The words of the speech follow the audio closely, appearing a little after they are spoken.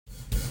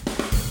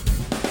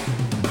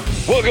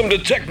Welcome to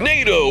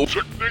Technado.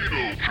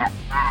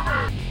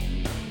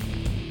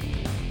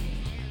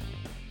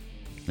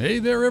 Hey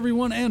there,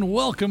 everyone, and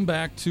welcome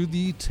back to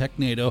the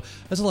Technado,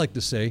 as I like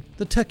to say,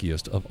 the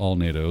techiest of all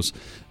NATOs.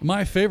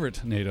 My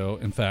favorite NATO,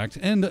 in fact,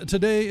 and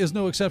today is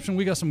no exception.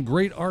 We got some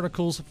great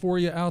articles for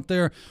you out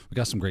there. We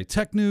got some great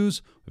tech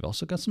news. We've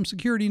also got some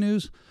security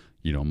news.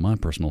 You know, my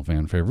personal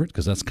fan favorite,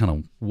 because that's kind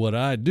of what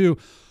I do.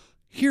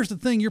 Here's the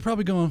thing. You're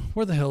probably going,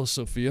 where the hell is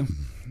Sophia?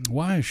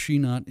 Why is she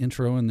not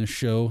introing this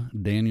show?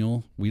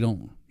 Daniel, we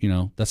don't,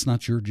 that's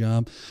not your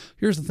job.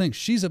 Here's the thing.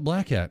 She's at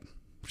Black Hat.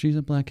 She's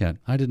at Black Hat.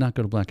 I did not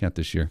go to Black Hat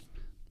this year.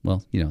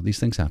 Well, these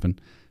things happen.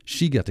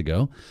 She got to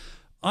go.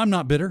 I'm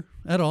not bitter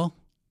at all.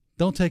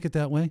 Don't take it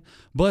that way.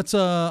 But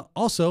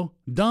also,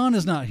 Don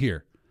is not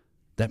here.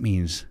 That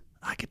means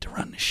I get to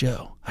run the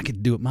show. I get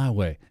to do it my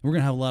way. We're going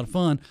to have a lot of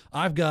fun.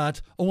 I've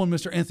got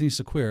Mr. Anthony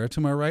Sequeira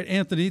to my right.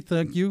 Anthony,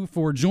 thank you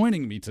for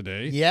joining me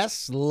today.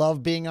 Yes,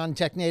 love being on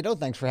Technado.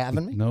 Thanks for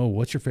having me. No,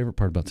 what's your favorite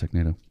part about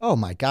Technado? Oh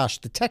my gosh,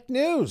 the tech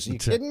news. Are you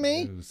kidding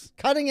me? News.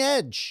 Cutting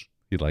edge.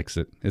 He likes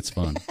it. It's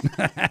fun.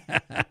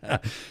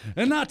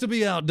 And not to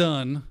be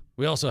outdone,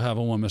 we also have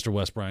Mr.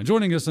 Wes Bryan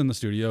joining us in the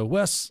studio.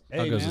 Wes,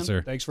 how goes it,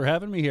 sir? Thanks for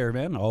having me here,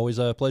 man. Always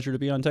a pleasure to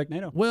be on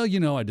Technado. Well,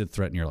 I did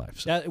threaten your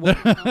life. So.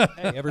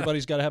 Hey,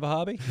 everybody's got to have a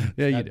hobby.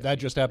 Yeah, you do. That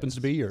just happens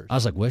to be yours. I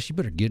was like, Wes, you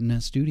better get in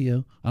that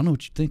studio. I don't know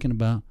what you're thinking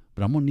about,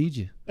 but I'm going to need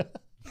you.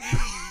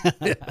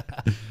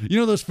 You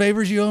know those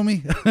favors you owe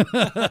me?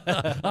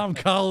 I'm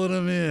calling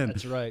them in.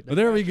 That's right. But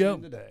there we go.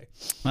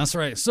 That's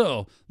right.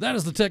 So that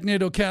is the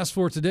Technado cast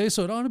for today.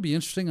 So it ought to be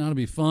interesting. It ought to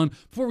be fun.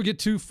 Before we get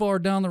too far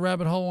down the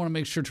rabbit hole, I want to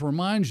make sure to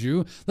remind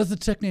you that the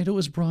Technado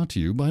is brought to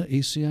you by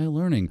ACI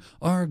Learning.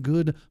 Our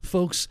good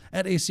folks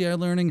at ACI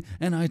Learning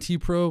and IT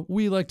Pro,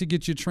 we like to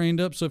get you trained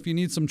up. So if you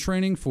need some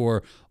training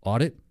for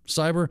audit,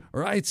 cyber,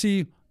 or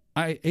IT,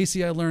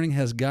 ACI Learning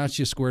has got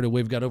you squared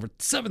away. We've got over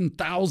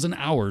 7,000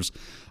 hours.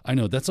 I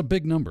know that's a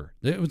big number.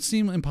 It would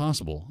seem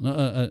impossible.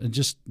 It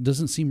just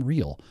doesn't seem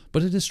real,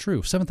 but it is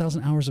true.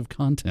 7,000 hours of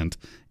content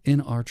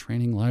in our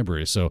training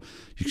library. So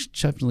you should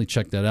definitely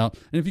check that out.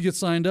 And if you get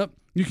signed up,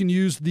 you can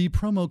use the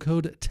promo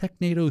code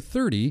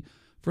TECHNADO30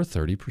 for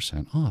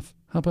 30% off.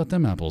 How about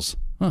them apples?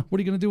 What are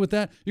you going to do with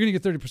that? You're going to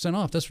get 30%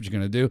 off. That's what you're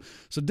going to do.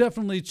 So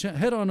definitely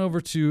head on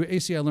over to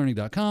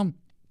acilearning.com.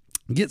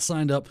 Get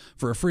signed up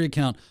for a free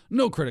account,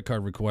 no credit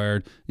card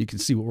required. You can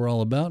see what we're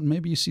all about, and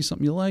maybe you see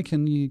something you like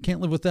and you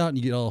can't live without, and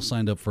you get all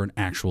signed up for an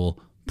actual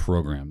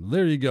program.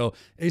 There you go.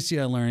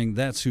 ACI Learning,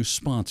 that's who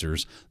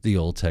sponsors the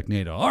old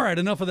Technado. All right,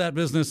 enough of that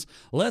business.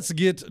 Let's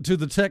get to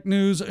the tech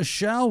news,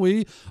 shall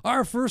we?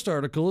 Our first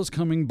article is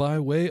coming by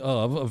way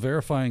of a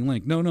verifying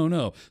link. No.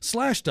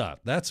 Slashdot,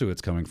 that's who it's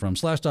coming from,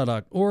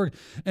 slashdot.org,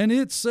 and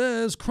it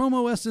says Chrome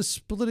OS is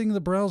splitting the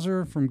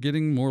browser from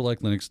getting more like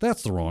Linux.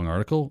 That's the wrong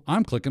article.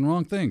 I'm clicking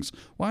wrong things.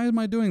 Why am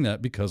I doing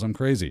that? Because I'm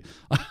crazy.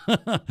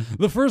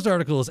 The first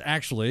article is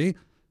actually...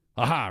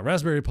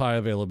 Raspberry Pi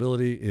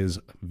availability is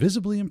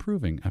visibly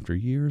improving after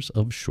years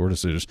of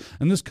shortages.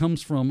 And this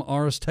comes from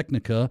Ars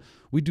Technica.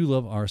 We do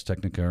love Ars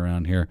Technica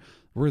around here.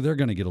 They're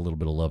going to get a little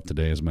bit of love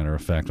today, as a matter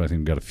of fact. I think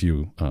we've got a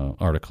few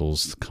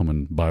articles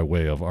coming by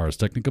way of Ars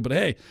Technica. But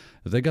hey,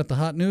 if they got the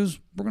hot news,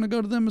 we're going to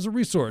go to them as a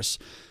resource.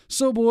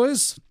 So,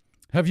 boys...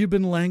 have you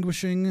been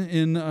languishing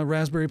in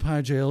Raspberry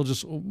Pi jail,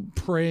 just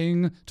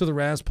praying to the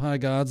Ras Pi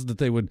gods that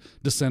they would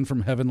descend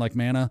from heaven like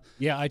manna?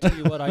 Yeah, I tell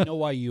you what, I know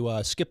why you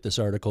skipped this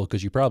article,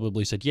 because you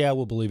probably said, yeah,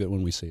 we'll believe it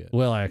when we see it.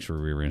 Well, I actually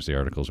rearranged the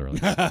articles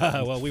earlier.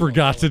 Well, we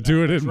forgot to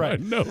do it in right.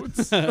 my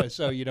notes.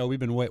 So, we've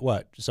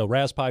been, So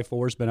Ras Pi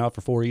 4 has been out for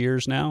 4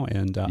 years now,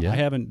 and I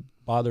haven't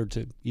bothered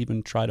to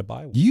even try to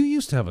buy one. You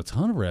used to have a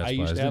ton of Ras Pis,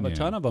 I used to have a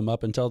ton of them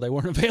up until they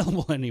weren't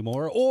available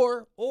anymore,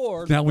 or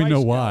now we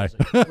know why.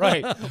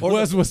 Right. Or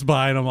Wes was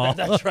buying them all.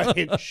 That's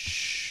right.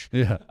 Shh.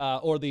 Yeah.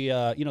 Or the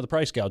the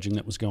price gouging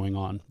that was going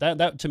on.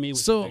 That to me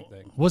was the big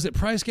thing. Was it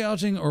price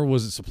gouging or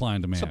was it supply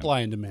and demand?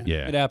 Supply and demand.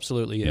 Yeah. It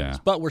absolutely is. Yeah.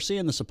 But we're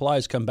seeing the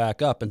supplies come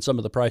back up, and some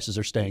of the prices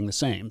are staying the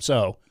same.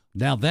 So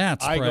now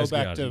that's I price go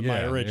back gouging. to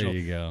my original.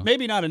 There you go.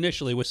 Maybe not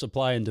initially with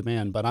supply and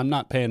demand, but I'm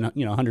not paying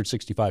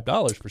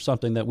 $165 for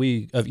something that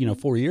we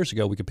 4 years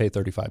ago we could pay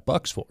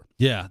 $35 for.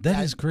 Yeah,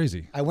 that is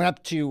crazy. I went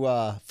up to,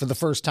 for the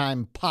first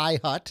time, Pi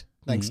Hut,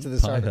 thanks to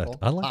this Pi article. Hut.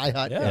 I like Pi that.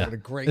 Hut. Yeah. What a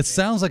great It name.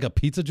 sounds like a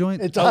pizza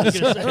joint. It I was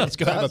does. going to say, let's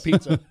go have a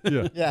pizza.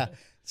 Yeah.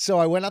 So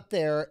I went up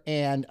there,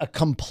 and a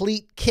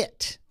complete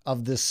kit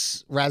of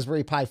this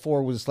Raspberry Pi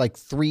 4 was like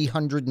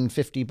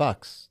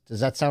 $350. Does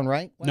that sound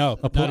right? No,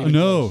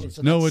 No,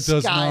 So no, that's it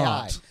does sky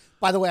not. high.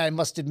 By the way, I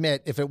must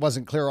admit, if it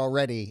wasn't clear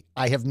already,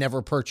 I have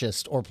never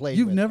purchased or played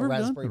You've with never a done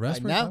Raspberry a Pi.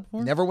 Raspberry No, Pi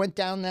before? never went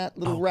down that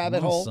little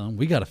rabbit hole. Son,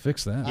 we got to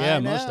fix that. Yeah, I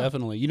most know.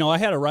 definitely. I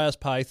had a Ras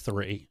Pi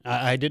 3.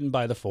 I didn't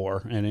buy the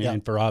 4,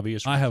 and for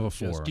obvious reasons. I have a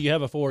 4. Do you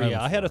have a 4? have Yeah,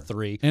 a I had a 4.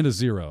 3. And a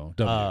 0.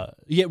 W.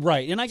 Yeah,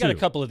 right. And I got a 2.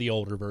 couple of the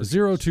older versions.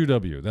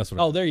 02W. That's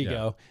what. Oh, there you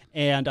go.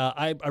 And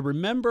I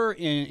remember,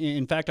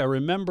 in fact, I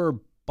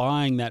remember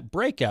buying that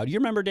breakout. You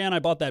remember, Dan, I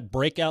bought that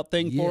breakout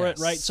thing for it,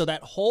 right? Yes. So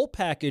that whole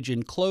package,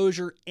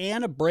 enclosure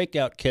and a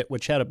breakout kit,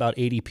 which had about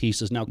 80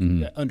 pieces. Now,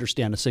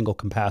 understand a single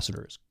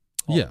capacitor is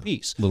Yeah,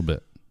 piece, a little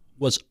bit.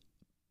 was,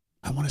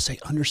 I want to say,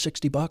 under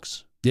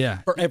 $60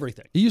 Yeah. for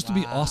everything. It used to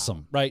be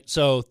awesome. Right.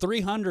 So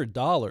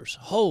 $300.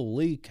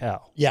 Holy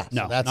cow. Yeah,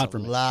 No, so that's not a for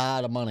me.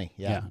 lot of money.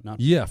 Yeah. Not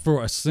Yeah,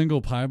 for a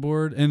single Pi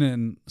board. And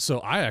then, so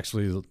I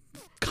actually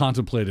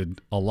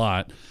contemplated a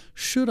lot.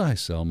 Should I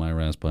sell my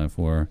Raspberry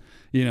 4?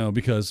 You know,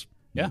 because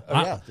Yeah.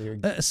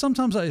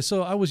 sometimes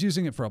I was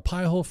using it for a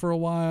Pi hole for a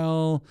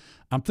while.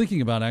 I'm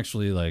thinking about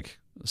actually like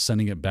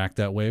sending it back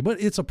that way, but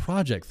it's a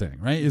project thing,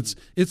 right?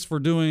 It's for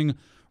doing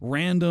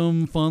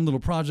random fun little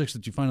projects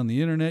that you find on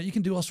the internet. You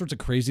can do all sorts of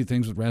crazy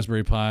things with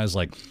Raspberry Pis,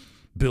 like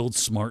build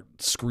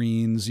smart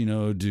screens, you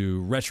know,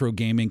 do retro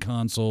gaming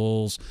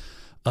consoles,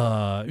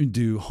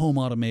 do home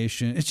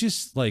automation. It's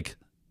just like,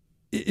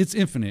 it's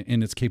infinite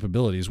in its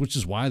capabilities, which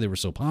is why they were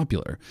so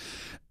popular.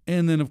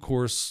 And then, of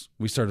course,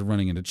 we started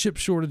running into chip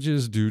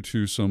shortages due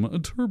to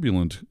some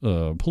turbulent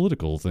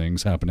political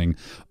things happening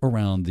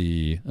around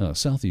the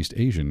Southeast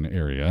Asian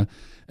area.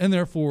 And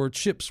therefore,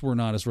 chips were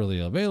not as readily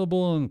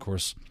available. And, of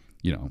course,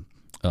 you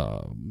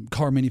know,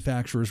 car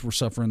manufacturers were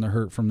suffering the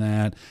hurt from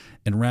that.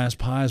 And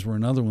Raspberry Pis were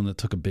another one that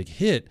took a big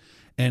hit.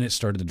 And it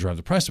started to drive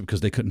the price up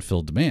because they couldn't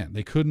fill demand.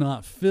 They could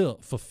not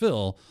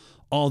fulfill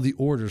all the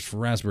orders for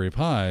Raspberry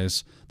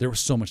Pis. There was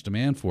so much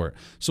demand for it.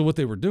 So what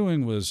they were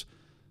doing was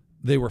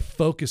they were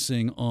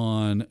focusing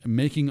on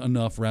making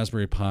enough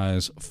Raspberry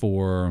Pis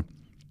for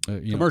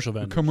Commercial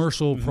vendors.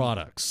 commercial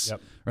products.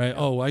 Yep. Right?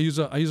 Oh, I use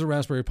a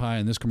Raspberry Pi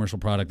in this commercial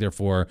product,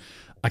 therefore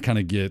I kind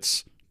of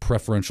get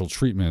preferential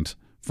treatment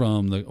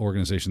from the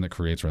organization that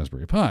creates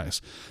Raspberry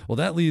Pis. Well,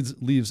 that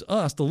leaves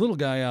us, the little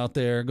guy out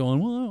there, going,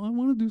 well, I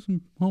want to do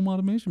some home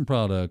automation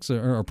products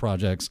or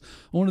projects.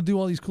 I want to do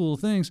all these cool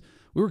things.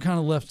 We were kind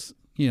of left,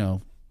 you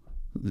know,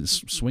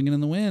 swinging in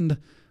the wind,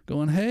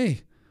 going,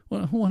 hey,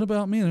 what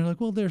about me? And they're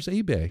like, well, there's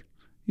eBay.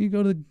 You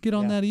go to get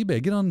on that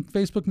eBay, get on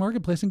Facebook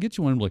Marketplace and get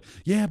you one. I'm like,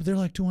 yeah, but they're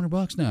like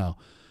 $200 now.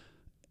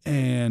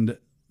 And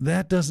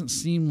that doesn't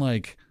seem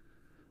like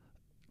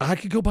I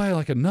could go buy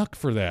like a NUC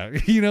for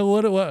that. You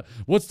know,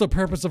 what's the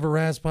purpose of a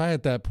Raspberry Pi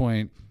at that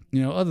point?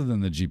 You know, other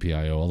than the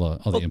GPIO,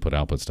 all the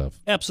input-output stuff.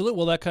 Absolutely.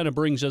 Well, that kind of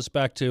brings us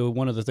back to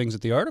one of the things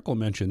that the article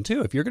mentioned,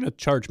 too. If you're going to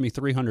charge me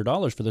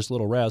 $300 for this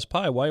little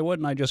Raspberry Pi, why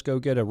wouldn't I just go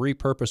get a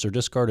repurposed or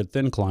discarded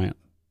thin client?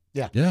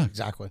 Yeah, Yeah.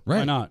 exactly. Right.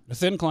 Why not? The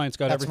thin client's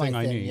got That's everything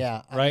my I thing. need.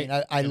 Yeah, Right?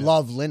 I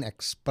love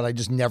Linux, but I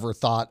just never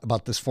thought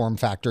about this form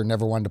factor.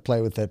 Never wanted to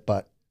play with it.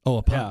 But Oh,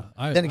 a Pi.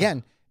 Yeah. then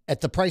again, at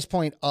the price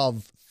point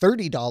of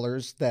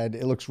 $30, that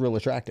it looks real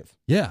attractive.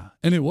 Yeah,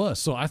 and it was.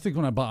 So I think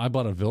when I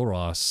bought a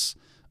Vilros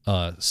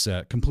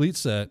set, complete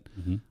set,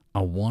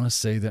 I want to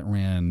say that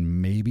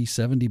ran maybe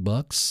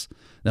 $70.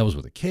 That was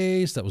with a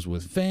case, that was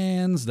with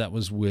fans, that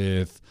was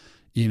with,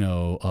 you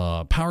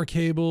know, power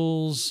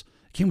cables.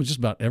 It came with just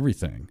about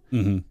everything.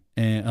 Mm-hmm.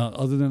 And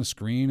other than a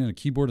screen and a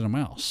keyboard and a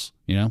mouse,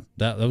 you know,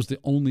 that was the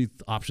only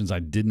options I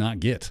did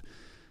not get.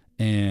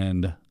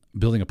 And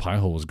building a Pi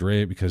hole was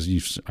great because you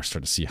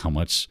start to see how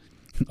much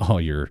all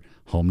your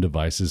home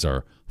devices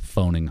are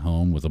phoning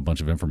home with a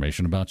bunch of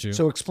information about you.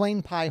 So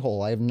explain Pi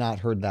hole. I have not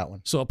heard that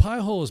one. So a Pi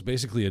hole is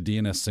basically a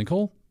DNS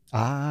sinkhole,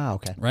 Ah,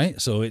 okay.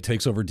 right? So it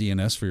takes over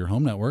DNS for your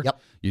home network.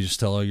 Yep. You just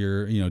tell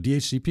your, you know,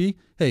 DHCP,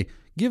 hey,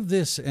 give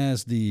this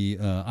as the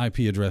IP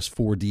address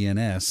for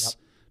DNS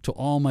to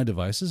all my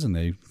devices, and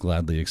they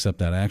gladly accept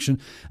that action.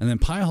 And then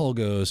Pi-hole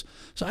goes,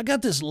 so I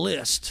got this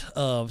list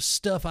of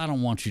stuff I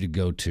don't want you to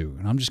go to,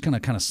 and I'm just going to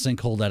kind of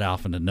sinkhole that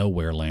off into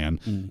nowhere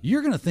land.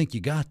 You're going to think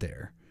you got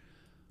there,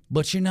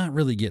 but you're not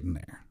really getting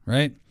there,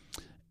 right?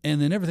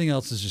 And then everything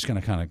else is just going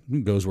to kind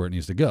of goes where it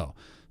needs to go.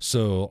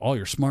 So all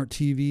your smart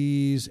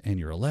TVs and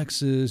your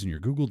Alexas and your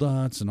Google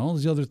Dots and all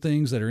these other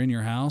things that are in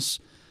your house,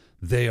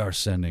 they are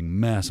sending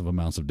massive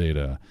amounts of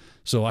data.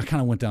 So I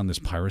kind of went down this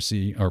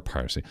privacy, not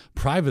piracy.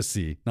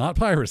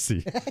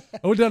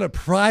 I went down a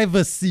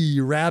privacy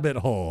rabbit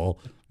hole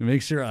to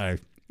make sure I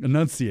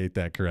enunciate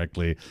that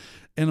correctly.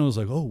 And I was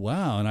like, oh,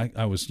 wow. And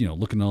I was,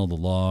 looking at all the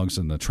logs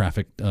and the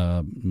traffic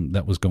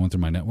that was going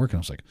through my network. And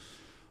I was like,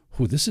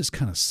 oh, this is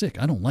kind of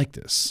sick. I don't like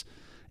this.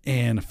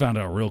 And I found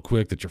out real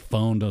quick that your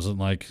phone doesn't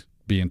like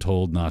being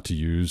told not to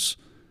use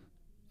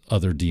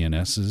other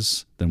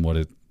DNSs than what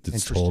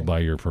it's told by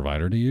your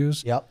provider to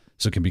use. Yep.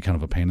 So it can be kind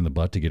of a pain in the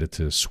butt to get it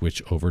to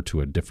switch over to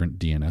a different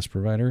DNS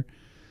provider.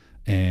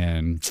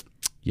 And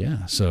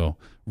yeah, so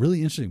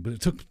really interesting. But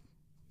it took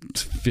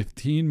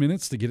 15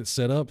 minutes to get it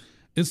set up,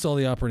 install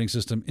the operating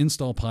system,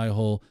 install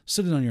Pi-hole,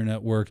 sit it on your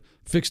network,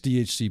 fix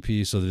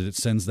DHCP so that it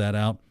sends that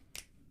out,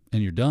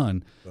 and you're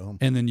done. Boom.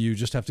 And then you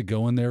just have to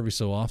go in there every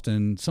so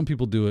often. Some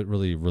people do it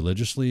really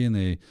religiously, and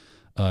they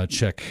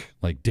check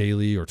like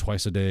daily or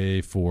twice a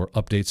day for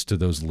updates to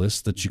those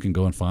lists that you can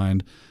go and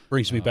find.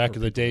 Brings me back to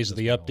the days of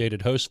the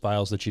updated host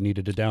files that you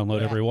needed to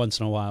download every once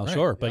in a while. Right.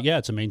 Sure. But yeah,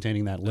 it's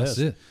maintaining that list.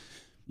 That's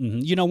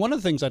it. One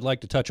of the things I'd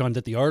like to touch on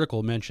that the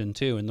article mentioned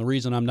too, and the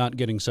reason I'm not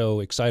getting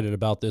so excited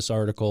about this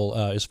article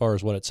as far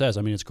as what it says,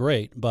 I mean, it's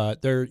great,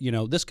 but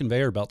this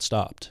conveyor belt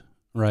stopped.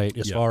 right?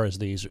 As far as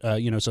these,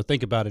 so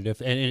think about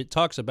it. And it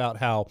talks about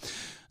how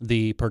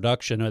the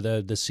production, or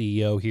the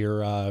CEO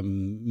here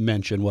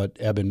mentioned what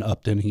Eben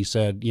Upton, he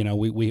said,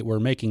 we're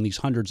making these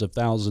hundreds of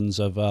thousands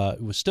of,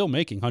 we're still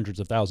making hundreds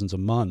of thousands a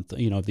month,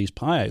 of these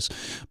pies,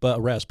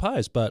 but Raspberry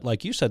Pis. But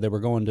like you said, they were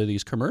going to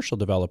these commercial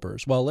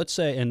developers. Well, let's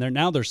say, and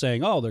they're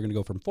saying, oh, they're going to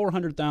go from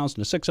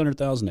 400,000 to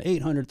 600,000 to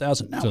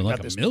 800,000. Now So we like got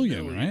a this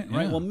million, right?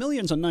 Right. Yeah. Well,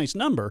 million's a nice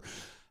number.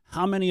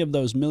 How many of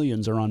those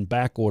millions are on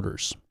back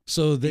orders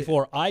So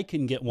before I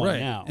can get one right.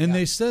 now? And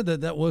they said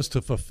that was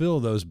to fulfill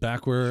those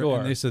backward. Sure.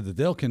 And they said that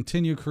they'll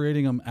continue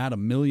creating them at a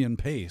million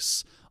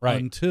pace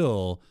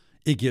until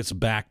it gets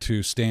back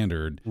to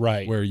standard,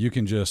 Right. where you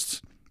can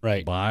just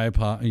buy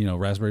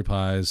Raspberry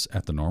Pis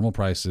at the normal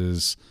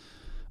prices.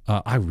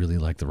 I really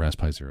like the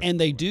Raspberry Pi Zero. And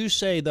they do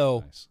say,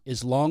 though,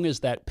 as long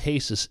as that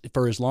pace is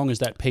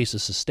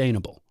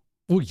sustainable.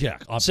 Well, yeah,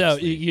 So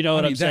obviously. you know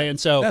what I'm saying.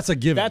 So that's a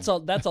given. That's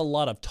a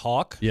lot of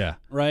talk. Yeah.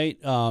 Right.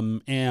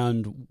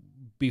 And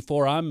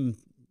before I'm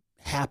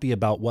happy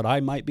about what I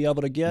might be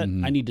able to get,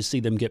 I need to see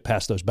them get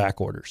past those back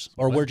orders,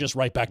 or we're just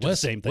right back to the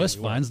same thing. Wes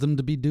finds them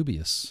to be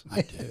dubious.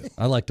 I do.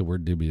 I like the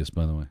word dubious,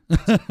 by the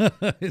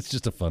way. It's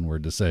just a fun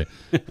word to say.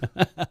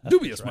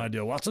 Dubious, my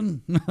dear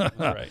Watson. All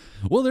right.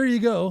 Well, there you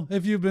go.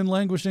 If you've been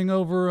languishing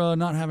over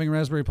not having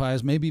Raspberry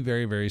Pis, maybe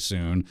very, very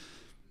soon,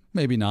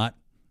 maybe not.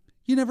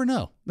 You never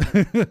know.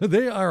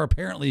 They are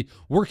apparently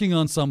working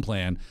on some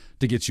plan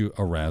to get you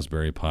a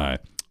Raspberry Pi.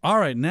 All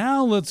right,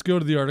 now let's go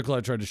to the article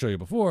I tried to show you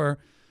before.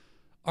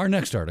 Our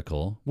next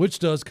article, which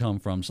does come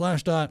from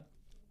Slashdot,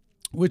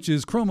 which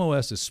is Chrome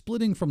OS is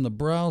splitting the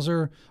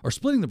browser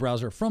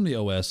from the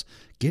OS,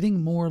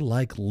 getting more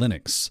like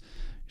Linux.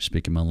 You're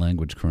speaking my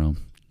language, Chrome.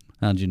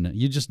 How'd you know?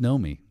 You just know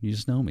me.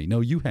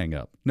 No, you hang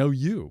up. No,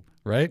 you,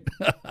 right?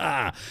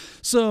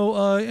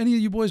 So any of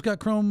you boys got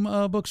Chrome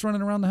books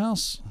running around the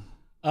house?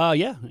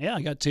 Yeah,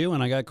 I got two,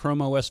 and I got Chrome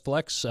OS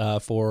Flex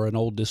for an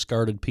old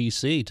discarded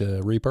PC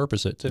to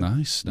repurpose it too.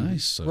 Nice.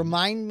 So,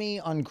 Remind me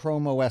on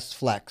Chrome OS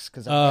Flex,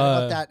 because I read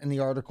about that in the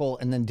article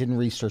and then didn't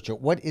research it.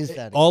 What is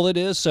that? All it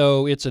is,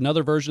 so it's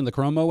another version of the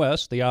Chrome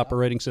OS, the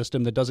operating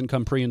system that doesn't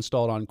come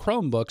pre-installed on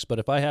Chromebooks. But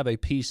if I have a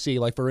PC,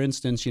 like for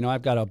instance,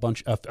 I've got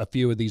a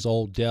few of these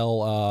old Dell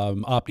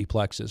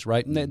Optiplexes,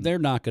 right? And they're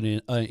not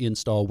going to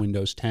install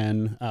Windows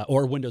 10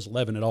 or Windows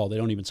 11 at all. They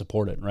don't even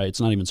support it, right? It's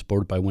not even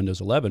supported by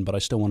Windows 11, but I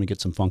still want to get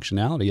some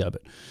functionality of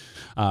it,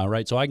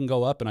 right? So I can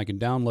go up and I can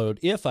download,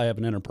 if I have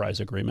an enterprise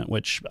agreement,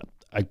 which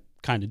I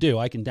kind of do,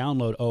 I can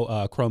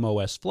download Chrome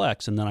OS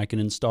Flex, and then I can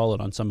install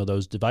it on some of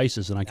those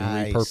devices, and I can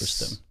repurpose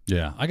them.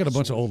 Yeah, I got a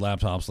bunch of old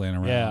laptops laying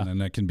around,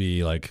 and that can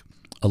be like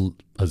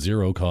a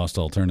zero-cost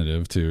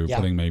alternative to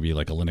putting maybe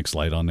like a Linux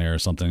Lite on there or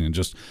something, and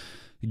just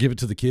give it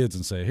to the kids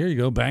and say, here you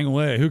go, bang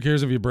away. Who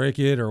cares if you break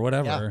it or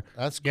whatever? Yeah,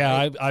 that's great.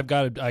 Yeah, I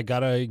got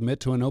to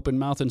admit to an open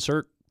mouth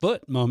insert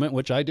foot moment,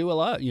 which I do a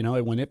lot.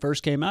 When it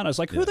first came out, I was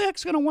like, who the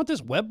heck's going to want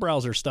this web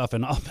browser stuff?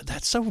 And but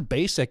that's so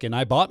basic. And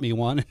I bought me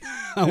one.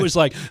 I was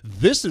like,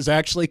 this is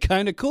actually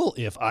kind of cool.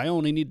 If I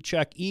only need to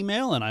check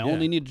email and I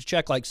only need to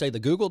check, like, say, the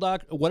Google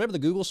Doc, whatever the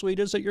Google Suite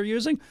is that you're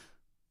using,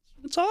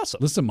 it's awesome.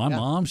 Listen, my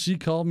mom, she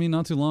called me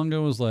not too long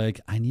ago, was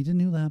like, I need a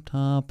new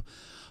laptop.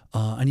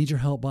 I need your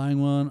help buying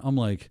one. I'm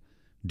like,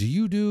 do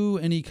you do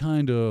any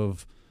kind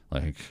of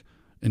like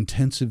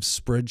intensive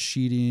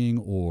spreadsheeting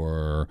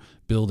or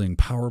building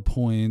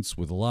PowerPoints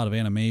with a lot of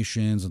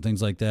animations and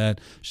things like that?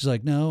 She's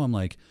like, no. I'm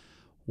like,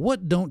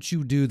 what don't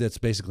you do that's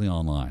basically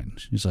online?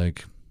 She's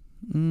like,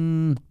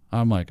 I'm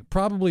like,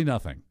 probably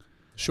nothing.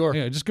 Sure.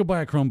 Yeah, just go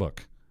buy a Chromebook.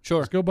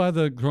 Sure. Just go buy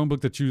the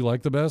Chromebook that you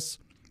like the best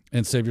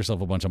and save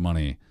yourself a bunch of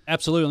money.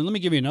 Absolutely. And let me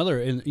give you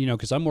another,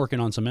 because I'm working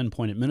on some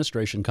endpoint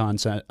administration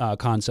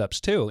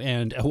concepts too.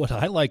 And what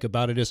I like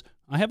about it is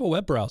I have a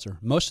web browser.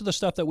 Most of the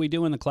stuff that we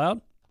do in the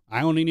cloud,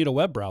 I only need a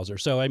web browser.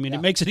 So, I mean,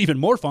 it makes it even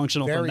more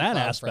functional from that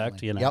aspect,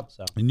 cloud-friendly. Yep.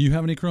 So. And you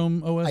have any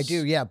Chrome OS? I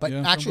do, yeah. But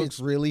actually, it's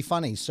really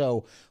funny.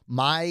 So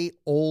my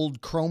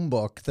old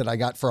Chromebook that I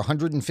got for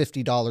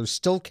 $150,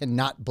 still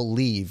cannot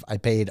believe I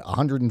paid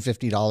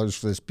 $150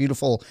 for this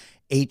beautiful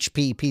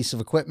HP piece of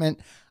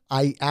equipment.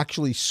 I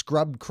actually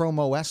scrubbed Chrome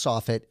OS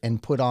off it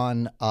and put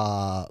on,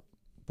 I'm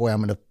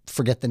going to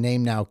forget the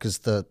name now because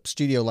the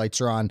studio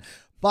lights are on,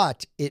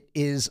 but it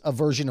is a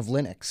version of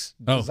Linux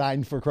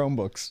designed for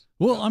Chromebooks.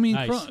 Well, I mean,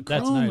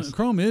 Nice.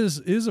 Chrome is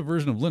a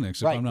version of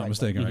Linux, if I'm not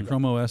mistaken, right?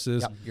 Chrome OS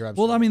is. Yep, you're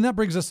well, I mean, that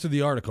brings us to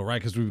the article, right?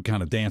 Because we were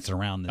kind of dancing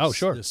around this.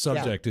 This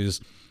subject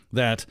is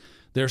that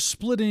they're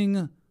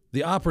splitting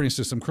the operating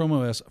system, Chrome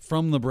OS,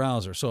 from the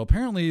browser. So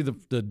apparently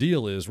the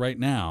deal is right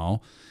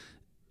now,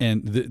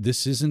 and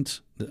this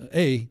isn't,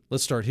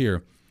 let's start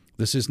here.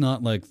 This is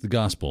not like the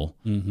gospel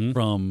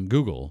from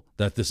Google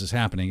that this is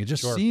happening. It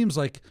just seems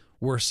like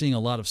we're seeing a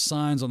lot of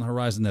signs on the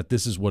horizon that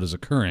this is what is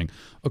occurring,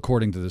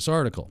 according to this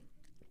article.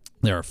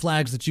 There are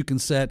flags that you can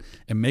set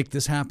and make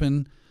this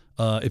happen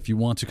if you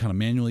want to kind of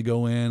manually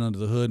go in under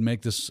the hood,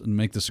 make this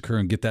occur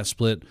and get that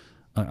split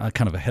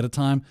kind of ahead of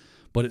time.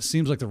 But it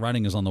seems like the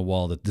writing is on the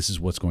wall that this is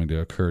what's going to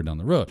occur down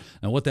the road.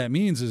 Now, what that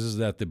means is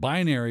that the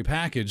binary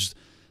package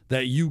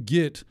that you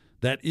get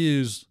that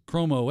is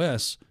Chrome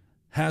OS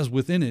has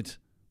within it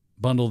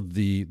bundled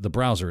the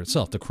browser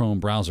itself, the Chrome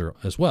browser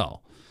as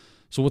well.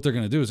 So what they're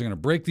going to do is they're going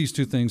to break these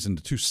two things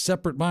into two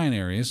separate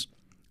binaries,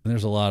 and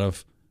there's a lot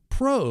of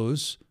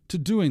pros to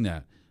doing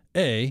that.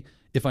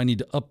 If I need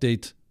to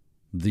update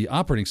the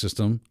operating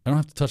system, I don't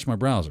have to touch my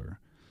browser.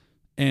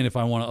 And if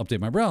I want to update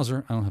my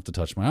browser, I don't have to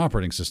touch my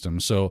operating system.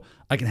 So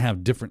I can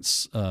have different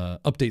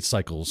update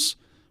cycles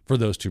for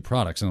those two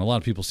products. And a lot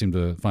of people seem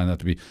to find that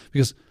to be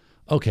because,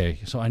 okay,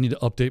 so I need to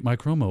update my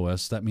Chrome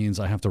OS. That means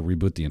I have to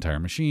reboot the entire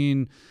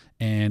machine,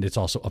 and it's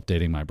also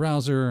updating my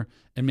browser.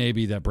 And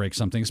maybe that breaks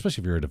something,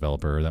 especially if you're a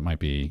developer. That might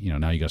be,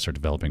 now you got to start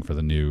developing for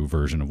the new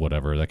version of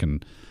whatever. That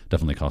can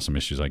definitely cause some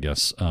issues, I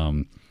guess.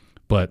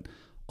 But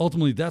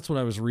ultimately, that's what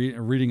I was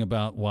reading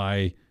about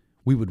why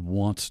we would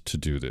want to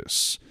do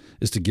this,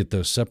 is to get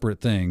those separate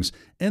things.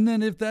 And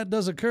then if that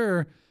does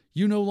occur,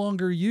 you no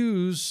longer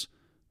use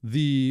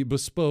the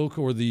bespoke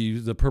or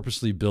the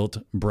purposely built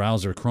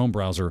browser, Chrome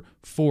browser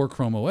for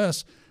Chrome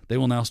OS. They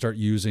will now start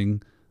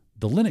using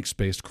the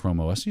Linux-based Chrome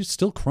OS. It's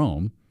still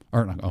Chrome,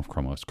 or not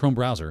Chrome OS, Chrome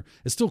browser.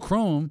 It's still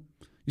Chrome.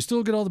 You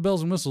still get all the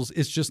bells and whistles.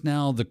 It's just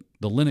now the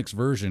Linux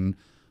version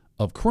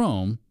of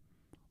Chrome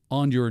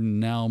on your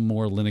now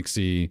more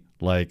Linuxy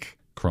like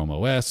Chrome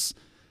OS.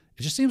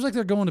 It just seems like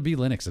they're going to be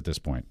Linux at this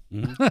point.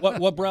 Mm-hmm.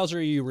 What browser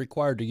are you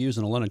required to use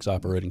in a Linux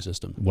operating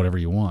system? Whatever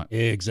you want.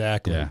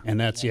 Exactly. Yeah. And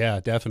that's,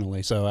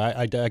 definitely. So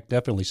I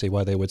definitely see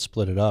why they would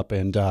split it up.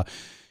 And,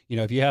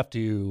 if you have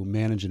to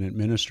manage and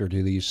administer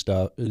to these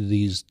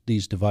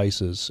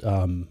devices,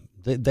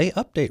 they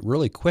update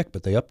really quick,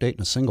 but they update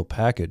in a single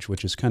package,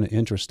 which is kind of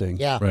interesting.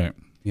 Yeah. Right.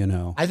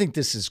 I think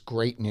this is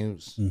great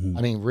news. Mm-hmm.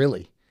 I mean,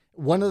 really.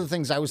 One of the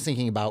things I was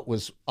thinking about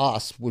was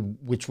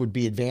which would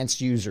be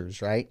advanced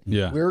users, right?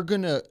 Yeah.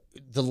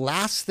 The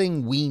last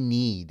thing we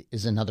need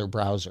is another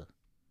browser,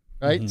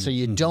 right? Mm-hmm. So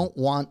you don't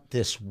want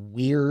this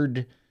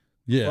weird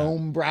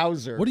Chrome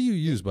browser. What do you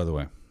use, by the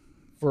way?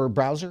 For a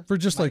browser? For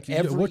just what's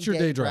your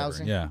day driver?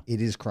 Browsing? Yeah.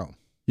 It is Chrome.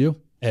 You?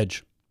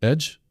 Edge.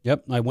 Edge?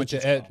 Yep, I went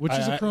to Edge, which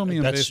is a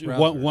Chromium-based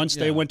browser. Once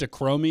they went to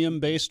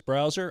Chromium-based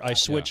browser, I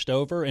switched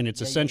over, and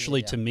it's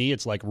essentially to me,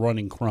 it's like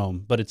running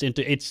Chrome, but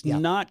it's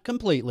not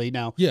completely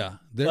now. Yeah,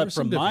 but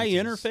from my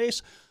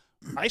interface,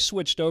 I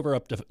switched over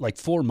up to like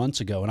 4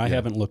 months ago, and I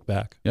haven't looked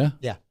back. Yeah,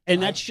 yeah,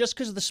 and that's just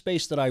because of the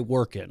space that I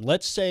work in.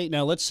 Let's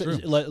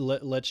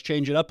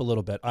change it up a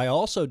little bit. I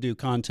also do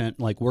content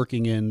like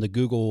working in the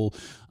Google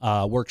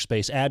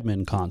Workspace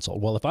admin console.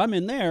 Well, if I'm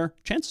in there,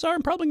 chances are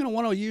I'm probably going to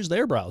want to use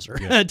their browser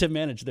to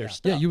manage their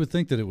stuff. Yeah, you would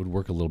think that it would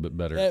work a little bit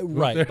better,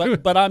 right?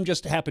 but I'm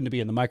just happen to be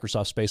in the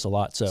Microsoft space a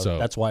lot, so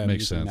that's why I'm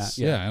makes using sense.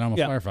 that. Yeah, and I'm a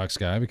Firefox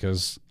guy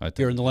because I think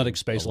you're in the Linux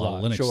space a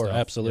lot. Linux Sure, stuff.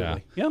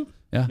 absolutely. Yeah.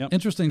 Yep.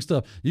 Interesting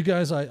stuff. You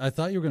guys, I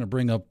thought you were going to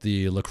bring up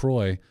the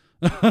LaCroix.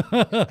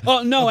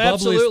 Oh no, a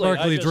absolutely! Bubbly,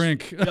 sparkly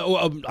drink.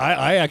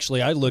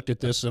 I looked at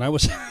this and I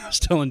was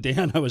telling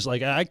Dan, I was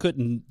like, I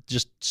couldn't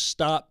just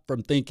stop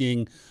from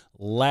thinking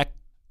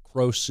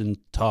lactose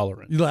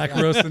intolerant.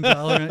 Lactose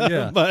intolerant,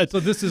 yeah. But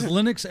so this is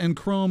Linux and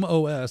Chrome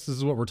OS. This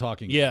is what we're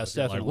talking about. Yes,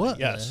 definitely. Like, what?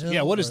 Yes.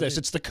 Yeah. What is this?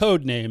 It's the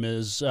code name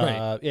is,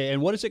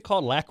 and what is it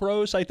called?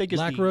 Lacrose, I think.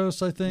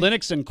 Lacrose, I think.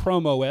 Linux and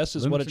Chrome OS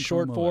is Linux what it's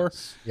short Chrome for.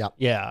 OS. Yeah.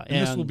 Yeah.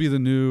 And this will be the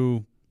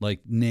new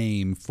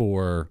name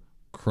for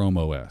Chrome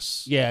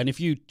OS. Yeah, and if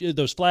you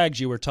those flags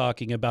you were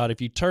talking about, if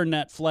you turn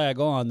that flag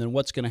on, then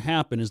what's going to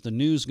happen is the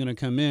new's going to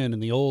come in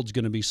and the old's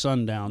going to be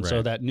sundown. Right.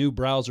 So that new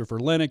browser for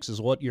Linux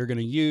is what you're going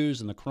to use,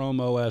 and the Chrome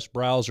OS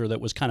browser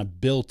that was kind of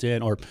built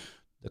in, or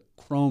the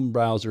Chrome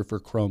browser for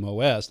Chrome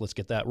OS, let's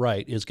get that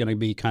right, is going to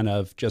be kind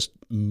of just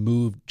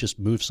move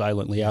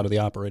silently out of the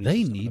operating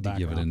system. They need to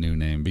give it a new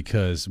name,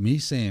 because me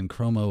saying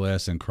Chrome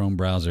OS and Chrome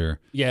browser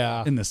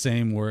in the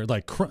same word,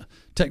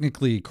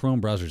 technically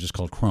Chrome browser is just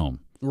called Chrome.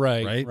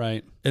 Right.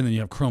 And then you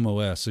have Chrome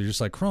OS. So you're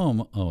just like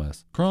Chrome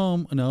OS.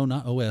 Chrome, no,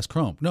 not OS,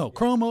 Chrome. No,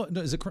 Chrome,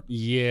 is it Chrome?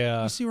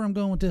 Yeah. You see where I'm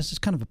going with this? It's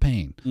kind of a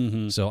pain.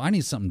 Mm-hmm. So I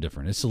need something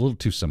different. It's a little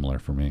too similar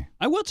for me.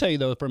 I will tell you,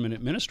 though, from an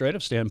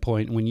administrative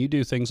standpoint, when you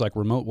do things like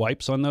remote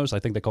wipes on those, I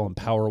think they call them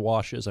power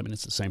washes. I mean,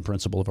 it's the same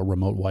principle of a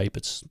remote wipe.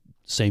 It's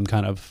same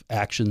kind of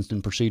actions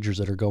and procedures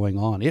that are going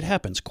on. It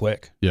happens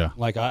quick. Yeah.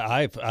 Like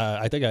I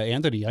think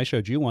Anthony, I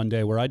showed you one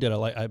day where I did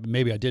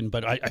maybe I didn't,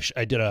 but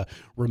I did a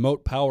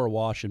remote power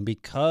wash, and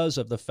because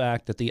of the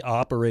fact that the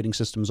operating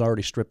system's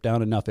already stripped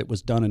down enough, it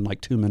was done in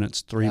like 2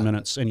 minutes, 3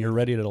 minutes, and you're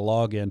ready to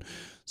log in.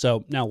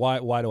 So now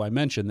why do I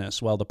mention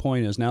this? Well, the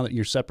point is, now that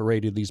you're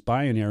separated these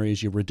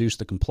binaries, you reduce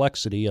the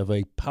complexity of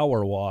a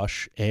power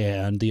wash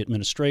and the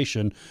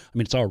administration. I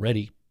mean, it's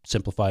already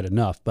simplified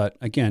enough. But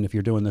again, if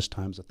you're doing this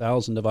times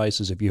 1,000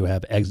 devices, if you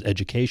have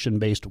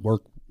education-based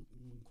work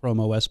Chrome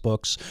OS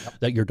books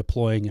that you're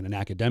deploying in an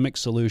academic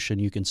solution,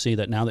 you can see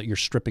that now that you're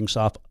stripping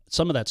off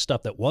some of that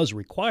stuff that was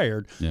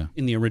required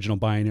in the original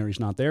binary is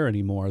not there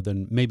anymore,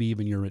 then maybe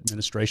even your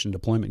administration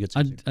deployment gets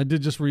easier. I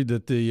did just read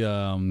that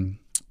the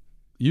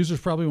users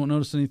probably won't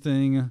notice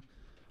anything,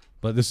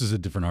 but this is a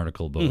different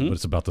article, but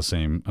it's about the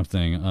same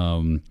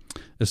thing.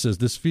 It says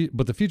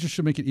but the feature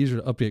should make it easier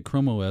to update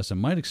Chrome OS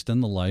and might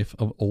extend the life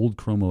of old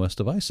Chrome OS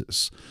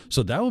devices.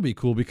 So that would be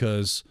cool,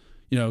 because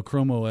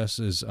Chrome OS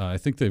is, I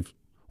think they've,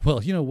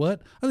 well, you know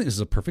what? I think this is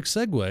a perfect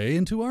segue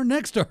into our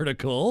next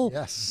article,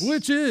 Yes.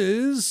 which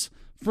is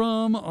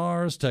from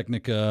Ars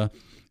Technica.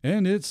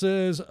 And it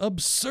says,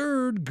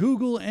 absurd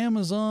Google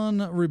Amazon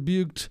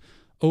rebuked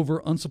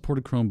over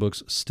unsupported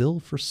Chromebooks still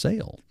for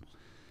sale.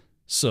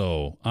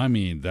 So, I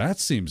mean, that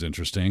seems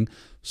interesting.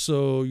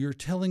 So you're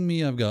telling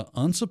me I've got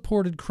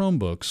unsupported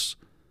Chromebooks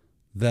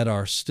that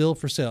are still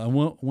for sale.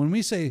 And when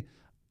we say,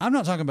 I'm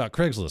not talking about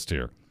Craigslist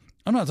here.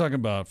 I'm not talking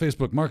about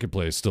Facebook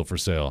Marketplace still for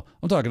sale.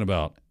 I'm talking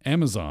about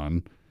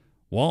Amazon,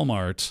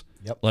 Walmart,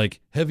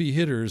 like heavy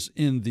hitters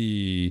in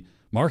the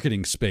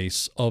marketing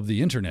space of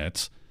the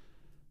internet.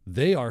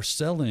 They are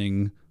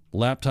selling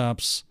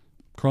laptops,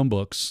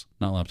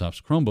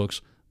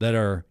 Chromebooks that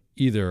are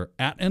either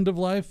at end of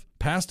life,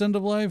 past end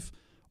of life,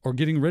 or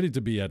getting ready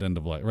to be at end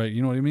of life, right?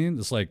 You know what I mean?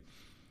 It's like,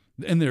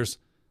 and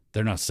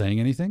they're not saying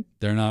anything.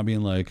 They're not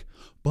being like,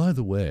 by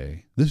the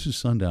way, this is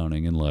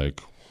sundowning in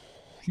like,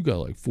 you got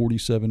like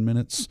 47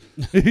 minutes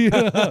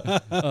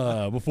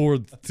before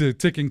the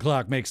ticking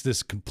clock makes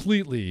this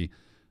completely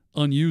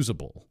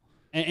unusable.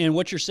 And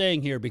what you're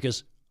saying here,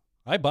 because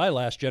I buy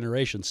last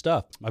generation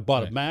stuff. I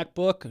bought a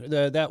MacBook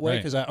that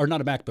way or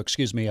not a MacBook,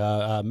 excuse me,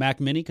 a Mac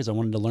Mini because I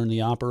wanted to learn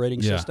the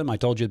operating system. I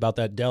told you about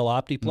that Dell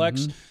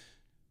Optiplex. Mm-hmm.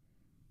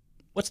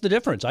 What's the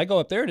difference? I go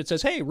up there and it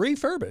says, "Hey,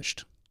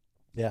 refurbished."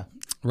 Yeah.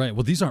 Right.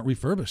 Well, these aren't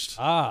refurbished.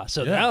 Now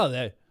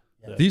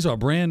these are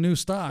brand new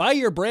stock. Buy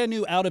your brand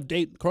new out of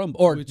date Chrome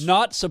or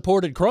not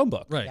supported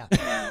Chromebook. Right.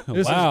 Yeah.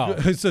 Wow.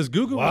 It says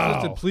Google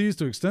was pleased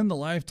to extend the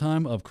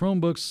lifetime of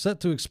Chromebooks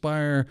set to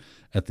expire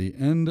at the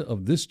end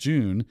of this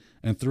June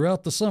and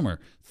throughout the summer.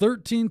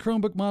 13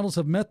 Chromebook models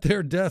have met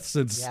their death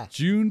since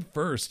June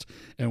 1st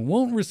and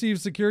won't receive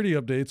security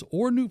updates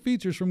or new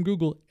features from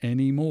Google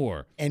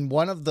anymore. And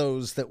one of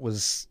those that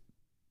was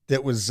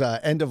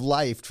end of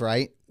life,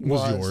 right?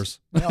 Was yours.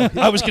 No,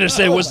 I was going to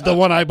say was the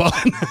one I bought.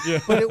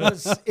 But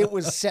it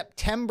was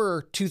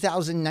September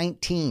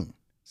 2019.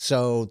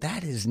 So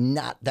that is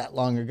not that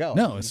long ago.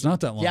 No, it's not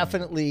that long.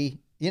 Definitely,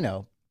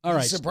 All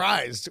right.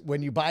 surprised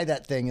when you buy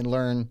that thing and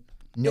learn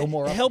no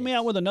more. Help me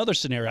out with another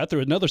scenario. I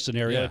threw another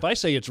scenario. Yeah. If I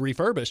say it's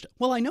refurbished,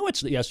 well, I know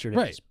it's yesterday's.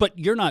 Right. But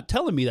you're not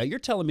telling me that. You're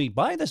telling me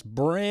buy this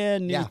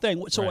brand new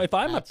thing. So if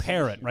I'm a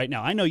parent right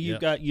now, I know you've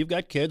got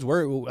kids.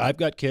 I've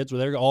got kids where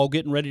they're all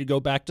getting ready to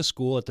go back to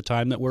school at the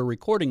time that we're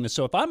recording this.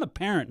 So if I'm a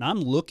parent and I'm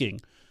looking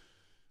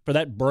for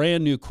that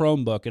brand new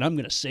Chromebook and I'm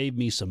going to save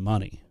me some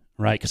money,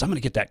 right? Because I'm going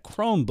to get that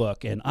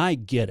Chromebook, and I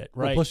get it,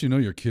 right? Well, plus,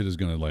 your kid is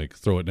going to like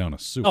throw it down a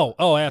sewer.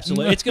 Oh,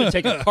 absolutely. It's going to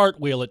take a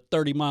cartwheel at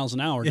 30 miles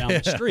an hour down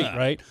the street,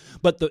 right?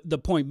 But the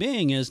point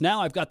being is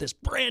now I've got this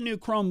brand new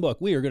Chromebook.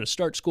 We are going to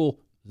start school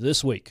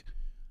this week,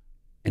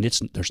 and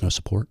there's no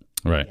support.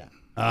 Right. Yeah.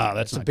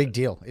 That's a big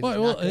deal.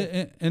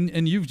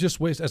 And you've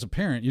just wasted, as a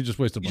parent, you just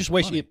wasted a bunch of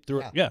money. it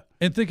through it. Yeah.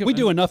 And We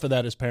do enough of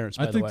that as parents,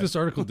 by I the think way. this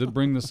article did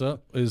bring this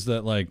up, is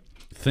that like,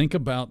 think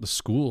about the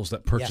schools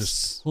that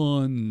purchase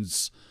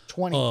tons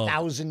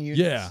 20,000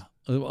 units.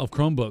 of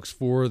Chromebooks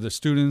for the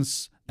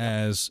students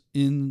as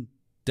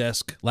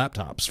in-desk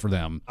laptops for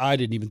them. I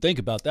didn't even think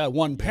about that.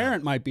 One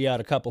parent might be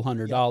out a couple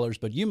 $100,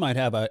 but you might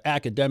have an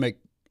academic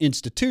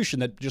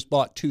institution that just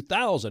bought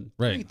 2,000,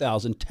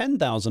 3,000,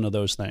 10,000 of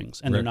those things,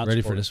 and they're not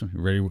ready supported. for this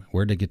one. Ready?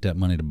 Where'd they get that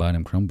money to buy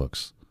them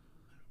Chromebooks?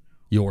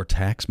 Your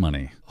tax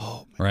money.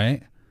 Oh, man.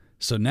 Right?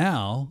 So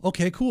now,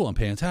 okay, cool. I'm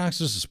paying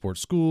taxes to support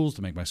schools,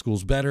 to make my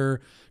schools better,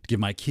 to give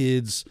my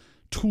kids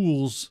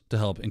tools to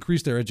help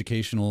increase their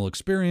educational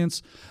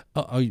experience.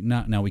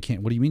 Now we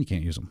can't. What do you mean you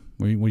can't use them?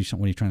 What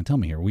are you trying to tell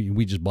me here?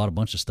 We just bought a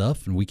bunch of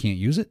stuff and we can't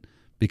use it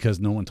because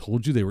no one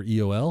told you they were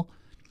EOL?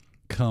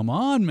 Come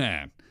on,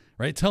 man.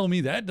 Right? Tell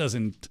me that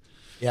doesn't.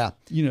 Yeah.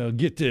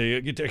 Get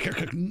to.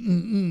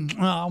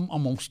 I'm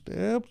on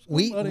steps.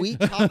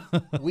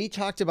 We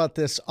talked about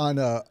this on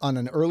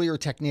an earlier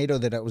Technado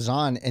that I was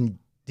on, and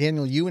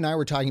Daniel, you and I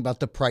were talking about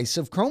the price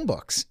of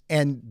Chromebooks,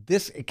 and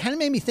it kind of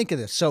made me think of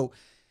this. So,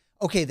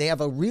 okay, they have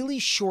a really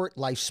short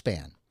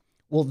lifespan.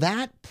 Well,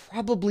 that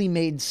probably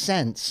made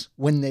sense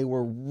when they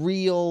were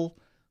real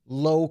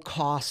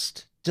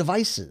low-cost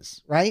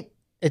devices, right?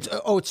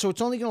 So it's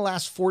only going to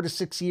last 4 to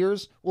 6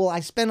 years. Well, I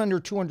spent under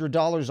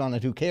 $200 on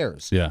it. Who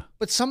cares? Yeah.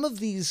 But some of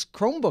these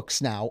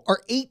Chromebooks now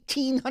are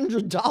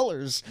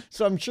 $1,800.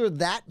 So I'm sure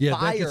that that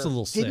buyer gets a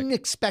little didn't sick.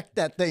 expect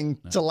that thing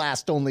to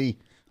last only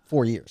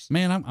 4 years.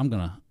 Man, I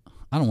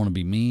don't want to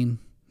be mean,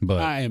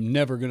 but I am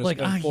never going to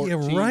spend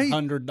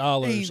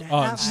 $1,400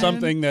 on Ain't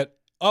something that.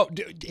 Oh,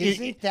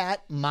 Isn't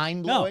that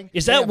mind-blowing? No.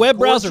 Is that web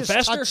browser gorgeous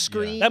faster?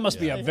 touchscreen. That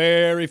must be a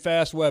very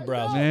fast web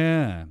browser.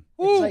 man,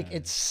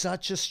 It's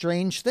such a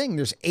strange thing.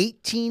 There's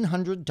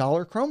 $1,800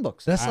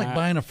 Chromebooks. that's like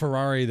buying a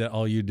Ferrari that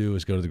all you do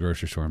is go to the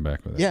grocery store and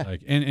back with it. Yeah.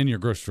 Like, and your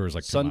grocery store is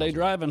like 2 Sunday miles away,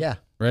 driving. Yeah,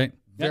 right?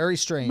 very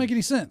Doesn't strange. make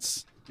any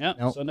sense. Yeah,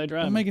 Nope. Sunday Doesn't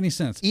driving. make any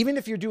sense. Even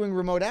if you're doing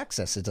remote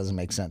access, it doesn't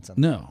make sense.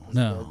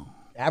 No.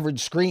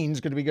 Average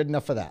screen's going to be good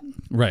enough for that.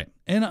 Right.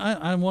 And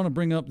I want to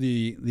bring up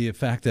the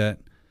fact that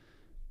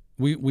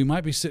we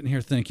might be sitting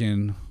here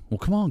thinking, well,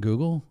 come on,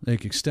 Google,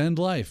 like extend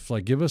life,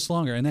 like give us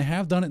longer. And they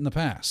have done it in the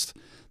past.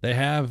 They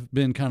have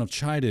been kind of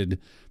chided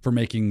for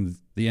making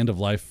the end of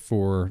life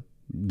for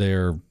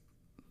their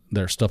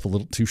stuff a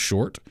little too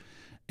short.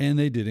 And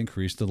they did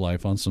increase the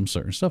life on some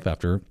certain stuff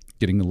after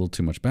getting a little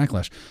too much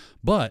backlash.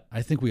 But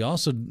I think we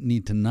also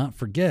need to not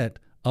forget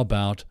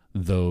about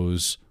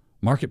those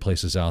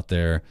marketplaces out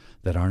there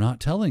that are not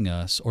telling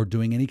us or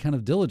doing any kind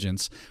of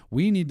diligence.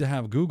 We need to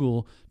have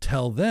Google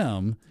tell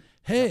them,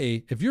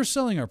 hey, if you're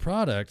selling our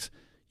product,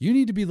 you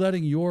need to be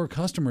letting your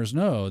customers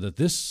know that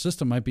this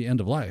system might be end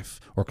of life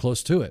or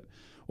close to it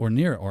or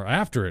near it or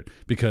after it,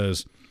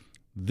 because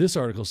this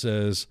article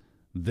says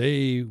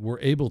they were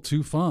able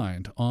to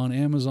find on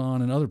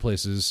Amazon and other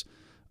places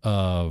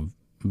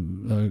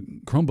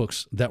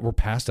Chromebooks that were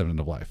past that end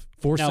of life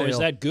for sale. Now, is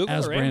that Google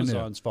as or brand new.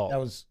 Amazon's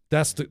fault?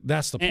 That's the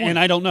point. And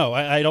I don't know.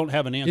 I don't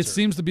have an answer. It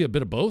seems to be a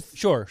bit of both.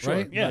 Sure,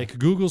 right? yeah. Like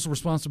Google's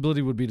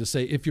responsibility would be to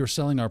say, if you're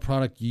selling our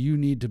product, you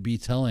need to be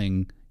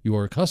telling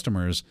your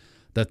customers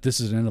that this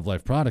is an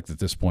end-of-life product at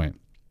this point.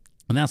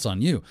 And that's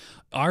on you.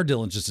 Our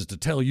diligence is to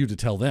tell you to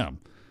tell them.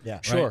 Yeah,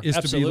 right? Sure, Is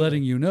absolutely. to be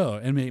letting you know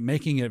and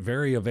making it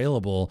very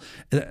available.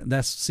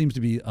 That seems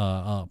to be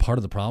part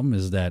of the problem,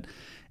 is that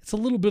it's a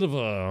little bit of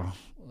a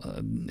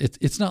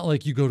it's not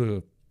like you go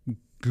to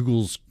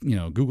Google's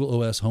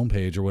Google OS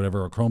homepage or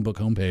whatever, or Chromebook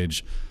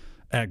homepage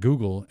at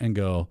Google and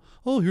go,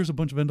 oh, here's a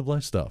bunch of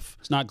end-of-life stuff.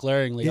 It's not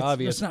glaringly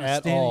obvious It's not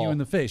at standing all. you in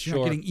the face. You're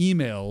Sure. not getting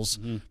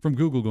emails from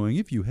Google going,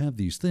 if you have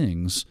these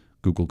things,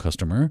 Google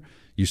customer,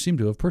 you seem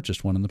to have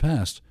purchased one in the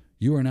past.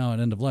 You are now at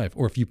end of life.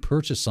 Or if you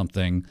purchase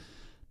something,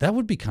 that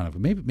would be kind of,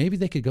 maybe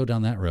they could go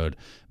down that road.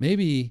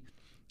 Maybe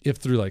if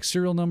through like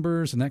serial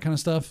numbers and that kind of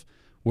stuff,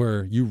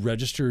 where you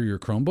register your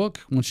Chromebook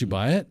once you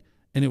buy it,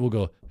 and it will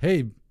go,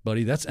 hey,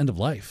 buddy, that's end of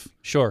life.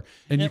 Sure.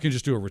 And you can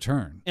just do a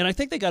return. And I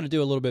think they got to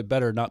do a little bit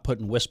better not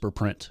putting whisper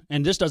print.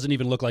 And this doesn't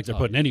even look like they're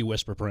putting any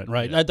whisper print,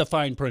 right? That the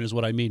fine print is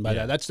what I mean by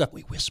that. That stuff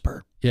we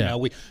whisper. Yeah.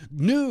 We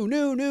new,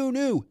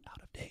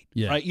 out of date.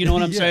 Yeah. Right? You know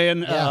what I'm Yeah.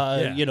 saying?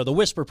 Yeah. The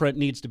whisper print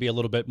needs to be a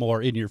little bit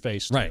more in your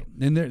face. Too. Right.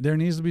 And there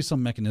needs to be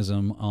some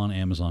mechanism on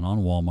Amazon,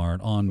 on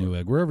Walmart, on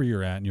Newegg, wherever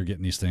you're at and you're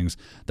getting these things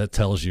that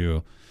tells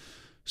you,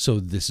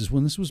 so this is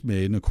when this was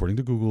made, and according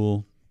to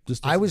Google, this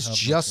I was doesn't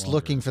have just much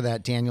looking longer. for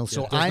that, Daniel.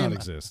 So it does I not am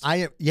exist.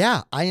 I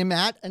am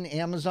at an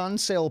Amazon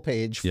sale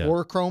page Yeah.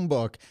 for a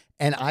Chromebook,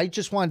 and I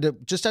just wanted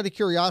to, just out of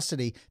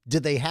curiosity,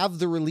 did they have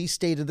the release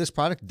date of this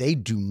product? They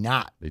do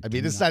not. They I do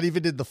mean, it's not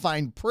even in the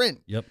fine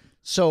print. Yep.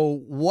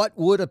 So what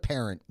would a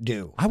parent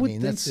do? I would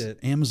mean, think that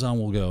Amazon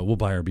will go, well,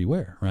 buyer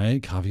beware,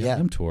 right? Caveat Yeah.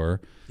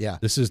 emptor. Yeah.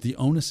 This is the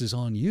onus is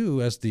on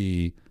you as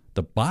the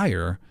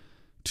buyer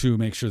to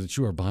make sure that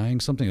you are buying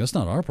something. That's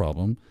not our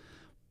problem.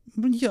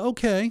 But yeah,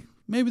 okay.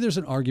 Maybe there's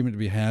an argument to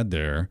be had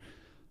there,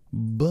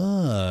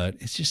 but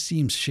it just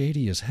seems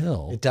shady as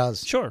hell. It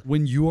does. Sure.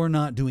 When you're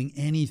not doing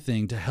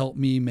anything to help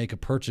me make a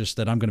purchase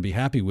that I'm going to be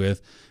happy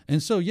with.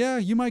 And so, yeah,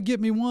 you might get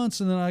me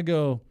once, and then I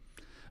go,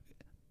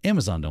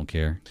 Amazon don't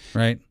care,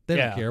 right? They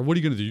Yeah. don't care. What are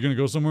you going to do? You're going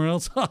to go somewhere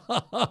else?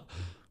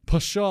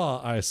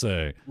 Pshaw, I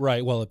say.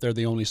 Right. Well, if they're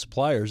the only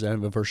suppliers,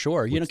 then for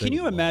sure. Which Can they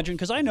you would imagine?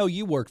 Because I know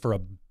you worked for a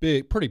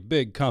pretty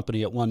big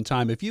company at one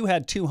time. If you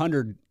had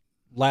 200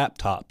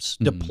 laptops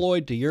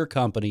deployed to your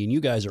company, and you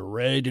guys are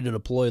ready to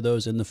deploy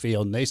those in the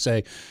field, and they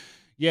say,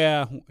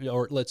 "Yeah,"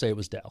 or let's say it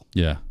was Dell.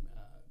 Yeah.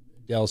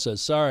 Dell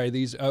says, "Sorry,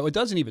 these." It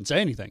doesn't even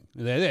say anything.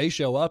 They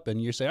show up,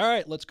 and you say, "All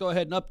right, let's go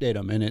ahead and update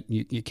them," and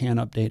you can't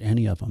update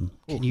any of them.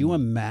 Can you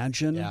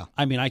imagine? Yeah.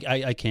 I mean,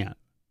 I can't.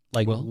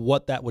 Like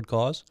what that would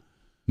cause.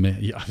 Man,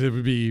 yeah, it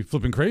would be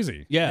flipping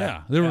crazy.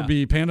 Yeah. There Yeah. would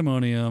be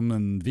pandanoem,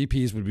 and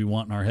VPs would be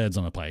wanting our heads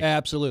on a pike.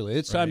 Absolutely,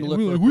 it's time to look.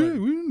 We're for like,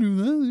 we didn't do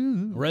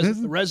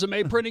that.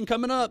 resume printing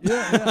coming up.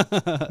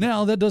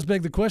 Now, that does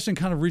beg the question,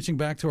 kind of reaching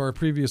back to our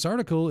previous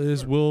article,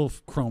 is will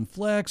Chrome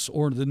Flex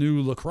or the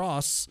new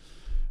Lacrosse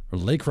or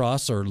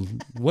Lacrosse or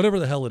whatever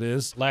the hell it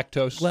is,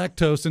 Lactose.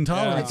 lactose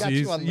intolerances. I got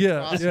you on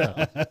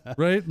yeah,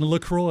 right? And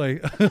LaCroix,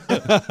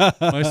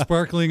 my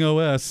sparkling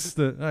OS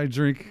that I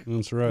drink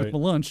That's with right. my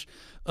lunch.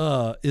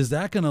 Is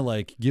that going to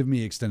like give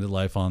me extended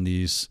life on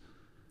these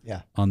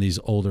Yeah.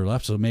 older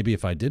laptops? So maybe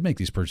if I did make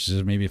these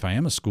purchases, maybe if I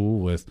am a school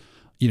with,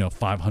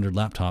 500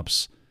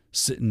 laptops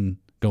sitting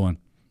going,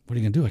 what are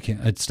you going to do? I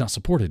can't, it's not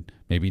supported.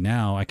 Maybe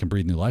now I can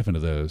breathe new life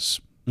into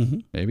those. Mm-hmm.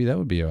 Maybe that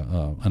would be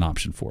an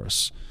option for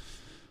us.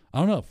 I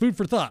don't know. Food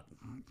for thought.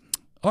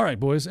 All right,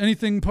 boys.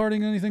 Anything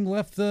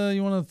left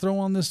you want to throw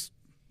on this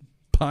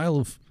pile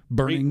of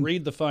burning?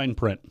 Read the fine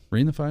print,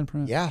 Read the fine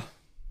print. Yeah.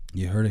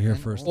 You heard it here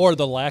first. or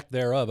the lack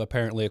thereof,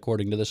 apparently,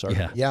 according to this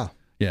article. Yeah.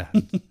 Yeah.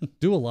 Yeah.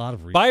 Do a lot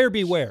of research. Buyer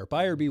beware.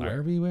 Buyer beware.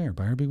 Buyer beware.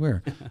 Buyer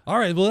beware. All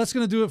right. Well, that's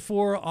going to do it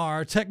for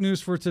our tech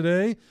news for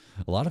today.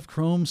 A lot of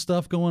Chrome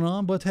stuff going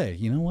on, but hey,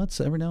 you know what?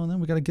 Every now and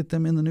then we got to get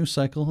them in the news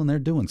cycle, and they're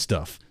doing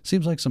stuff.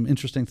 Seems like some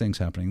interesting things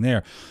happening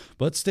there.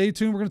 But stay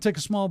tuned. We're going to take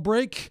a small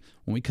break.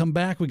 When we come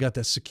back, we got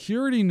that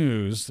security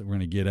news that we're going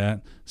to get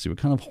at, see what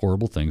kind of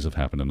horrible things have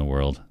happened in the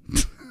world.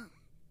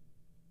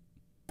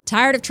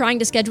 Tired of trying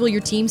to schedule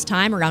your team's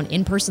time around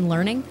in-person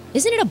learning?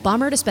 Isn't it a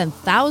bummer to spend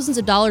thousands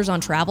of dollars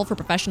on travel for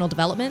professional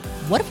development?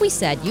 What if we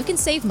said you can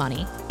save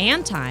money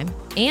and time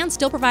and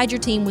still provide your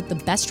team with the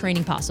best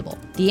training possible?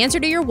 The answer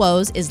to your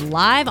woes is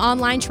live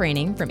online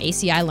training from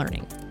ACI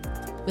Learning.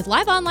 With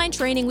live online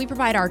training, we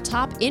provide our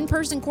top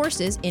in-person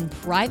courses in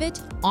private,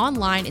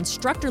 online,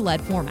 instructor-led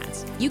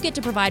formats. You get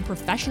to provide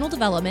professional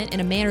development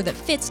in a manner that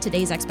fits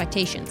today's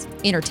expectations.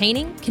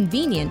 Entertaining,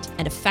 convenient,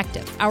 and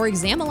effective. Our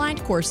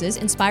exam-aligned courses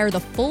inspire the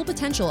full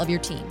potential of your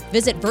team.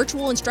 Visit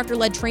virtual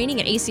instructor-led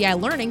training at ACI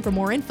Learning for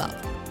more info.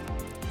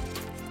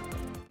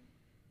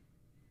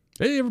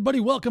 Hey, everybody,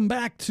 welcome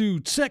back to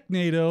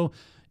TechNado.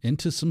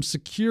 Into some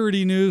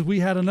security news. We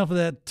had enough of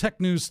that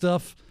tech news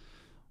stuff.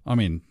 I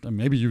mean,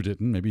 maybe you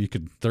didn't. Maybe you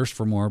could thirst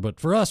for more.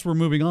 But for us, we're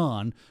moving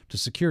on to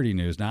security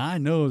news. Now, I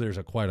know there's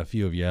quite a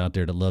few of you out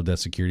there that love that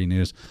security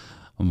news.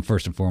 I'm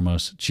first and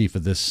foremost chief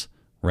of this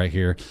right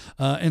here.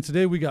 And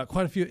today we got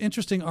quite a few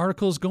interesting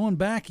articles going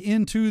back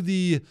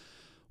into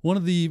one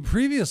of the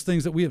previous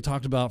things that we have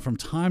talked about from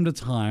time to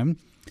time.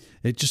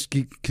 It just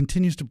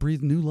continues to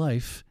breathe new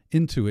life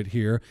into it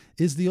here,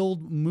 is the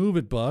old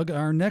MOVEit bug.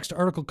 Our next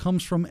article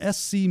comes from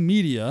SC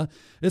Media.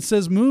 It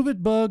says,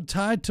 MOVEit bug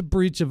tied to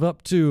breach of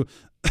up to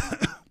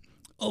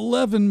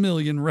 11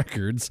 million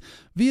records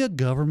via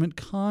government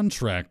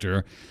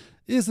contractor.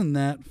 Isn't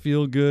that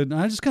feel good?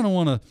 I just kind of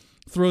want to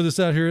throw this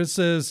out here. It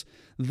says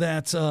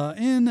that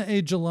in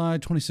a July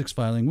 26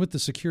 filing with the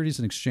Securities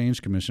and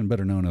Exchange Commission,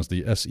 better known as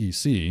the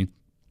SEC,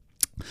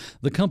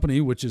 the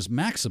company, which is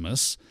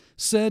Maximus,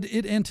 said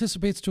it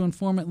anticipates to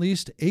inform at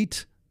least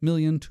 8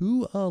 million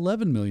to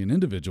 11 million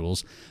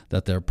individuals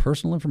that their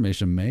personal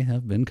information may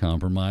have been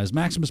compromised.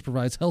 Maximus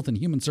provides health and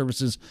human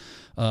services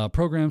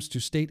programs to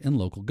state and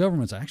local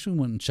governments. I actually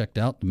went and checked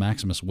out the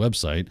Maximus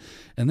website,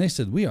 and they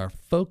said we are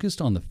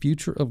focused on the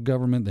future of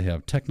government. They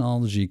have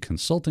technology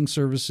consulting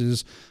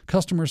services,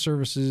 customer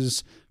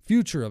services,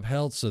 future of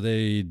health, so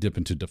they dip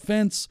into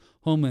defense,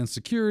 homeland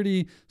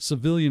security,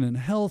 civilian and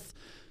health.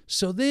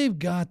 So they've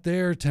got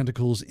their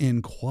tentacles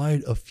in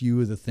quite a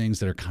few of the things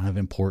that are kind of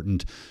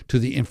important to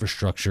the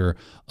infrastructure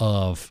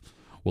of,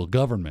 well,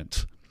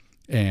 government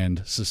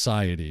and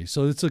society.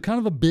 So it's a kind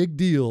of a big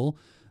deal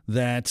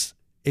that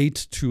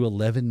 8 to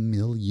 11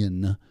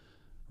 million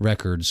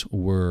records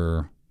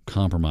were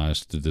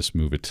compromised through this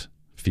MOVEit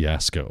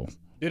fiasco.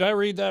 Did I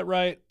read that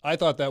right? I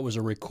thought that was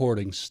a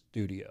recording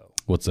studio.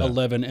 What's that?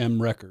 11M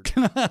record.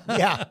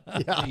 Yeah.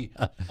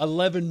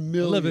 11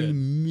 million.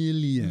 11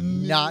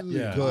 million. Not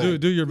good.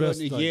 Do your best.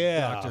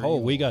 Yeah. Dr. Oh,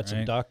 we Evil, got some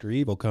right? Dr.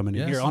 Evil coming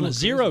in Yeah, here some on a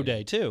crazy. 0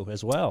 day, too,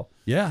 as well.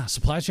 Yeah,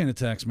 supply chain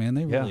attacks, man.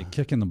 They really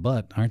kick in the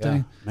butt, aren't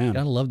Yeah, they? man.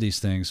 Gotta love these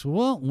things.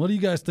 Well, what do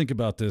you guys think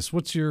about this?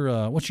 What's your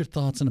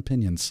thoughts and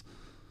opinions?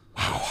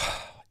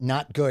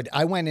 Not good.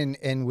 I went in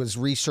and was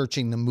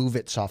researching the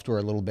MOVEit software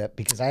a little bit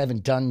because I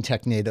haven't done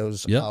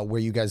TechNado's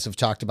where you guys have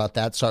talked about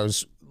that. So I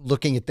was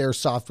looking at their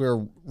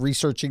software,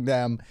 researching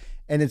them,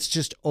 and it's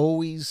just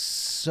always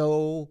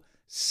so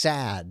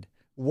sad.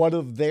 One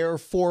of their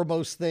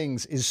foremost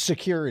things is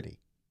security,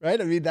 right?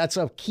 I mean, that's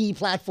a key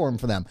platform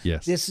for them.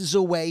 Yes. This is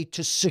a way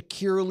to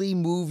securely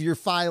move your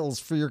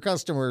files for your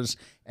customers.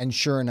 And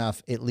sure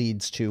enough, it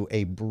leads to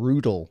a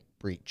brutal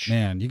breach.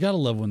 Man, you got to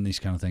love when these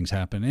kind of things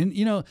happen. And,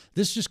 you know,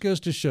 this just goes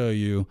to show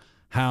you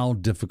how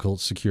difficult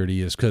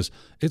security is, because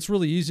it's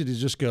really easy to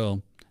just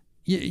go,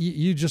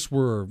 you just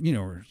were, you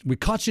know, we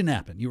caught you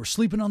napping. You were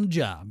sleeping on the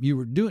job. You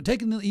were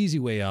taking the easy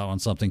way out on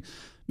something.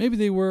 Maybe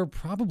they were,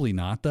 probably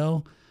not,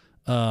 though.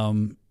 I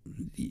don't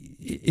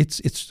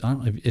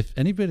know, if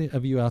anybody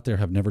of you out there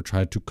have never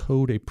tried to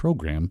code a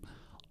program,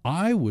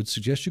 I would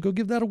suggest you go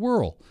give that a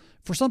whirl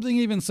for something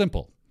even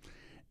simple.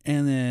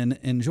 And then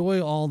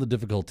enjoy all the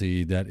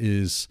difficulty that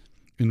is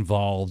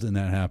involved in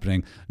that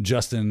happening.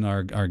 Justin,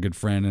 our good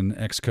friend and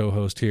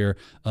ex-co-host here,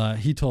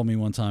 he told me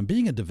one time,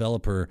 being a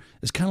developer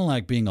is kind of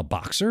like being a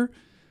boxer,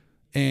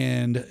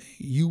 and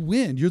you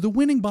win. You're the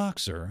winning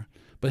boxer.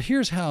 But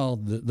here's how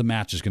the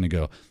match is going to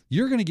go.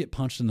 You're going to get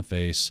punched in the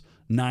face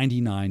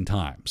 99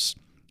 times.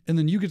 And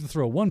then you get to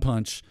throw one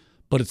punch,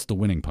 but it's the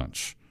winning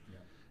punch.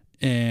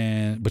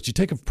 Yeah. But you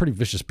take a pretty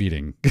vicious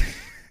beating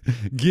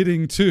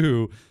getting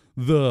to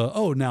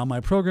now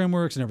my program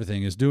works and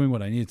everything is doing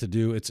what I need it to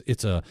do.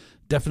 It's a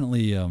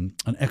definitely an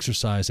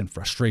exercise in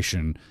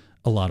frustration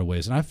a lot of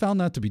ways. And I found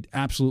that to be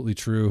absolutely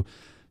true.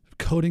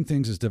 Coding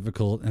things is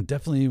difficult, and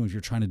definitely when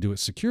you're trying to do it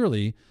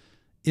securely,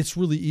 it's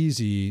really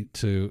easy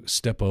to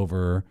step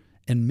over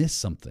and miss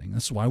something.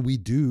 That's why we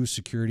do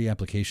security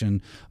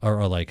application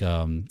or like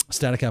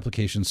static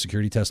application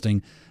security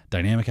testing,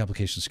 dynamic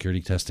application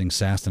security testing,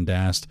 SAST and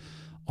DAST,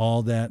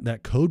 all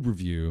that code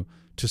review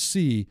to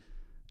see,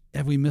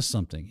 have we missed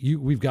something?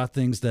 We've got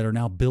things that are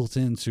now built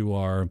into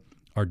our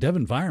dev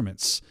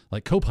environments,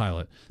 like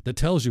Copilot, that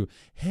tells you,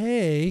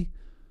 hey,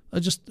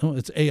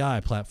 it's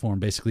AI platform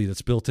basically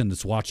that's built in,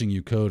 that's watching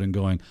you code and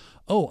going,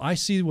 oh, I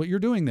see what you're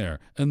doing there,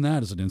 and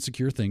that is an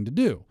insecure thing to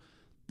do.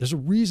 There's a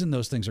reason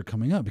those things are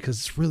coming up, because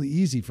it's really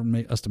easy for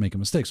us to make a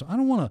mistake. So I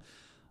don't want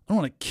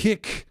to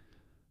kick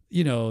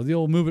the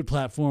old Move It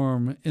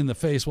platform in the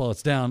face while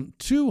it's down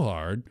too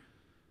hard.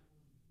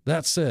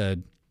 That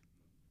said,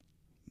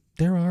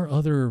 there are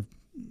other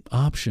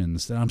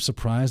options that I'm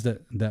surprised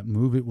that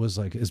Move It was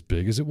like as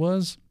big as it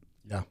was.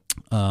 Yeah.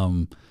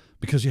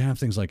 Because you have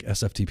things like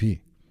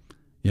SFTP,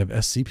 you have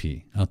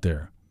SCP out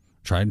there,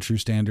 tried and true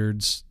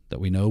standards that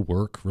we know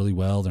work really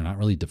well. They're not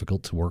really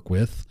difficult to work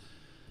with.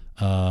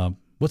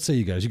 What say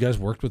you guys? You guys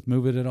worked with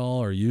Move It at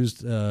all, or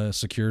used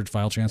secured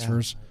file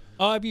transfers?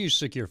 I've used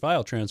secure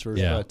file transfers,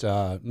 Yeah.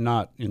 but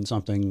not in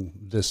something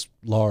this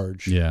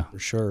large. Yeah. For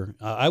sure.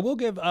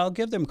 I'll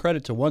give them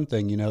credit to one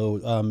thing.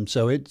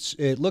 So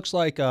it looks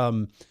like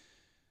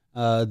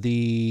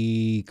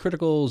the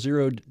critical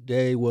zero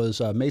day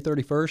was May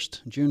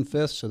 31st, June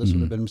 5th. So this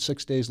would have been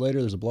 6 days later.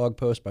 There's a blog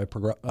post by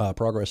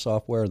Progress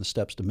Software, the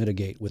steps to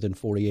mitigate within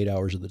 48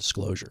 hours of the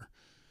disclosure.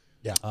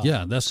 Yeah.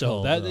 Yeah, that's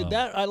So called,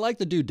 that I like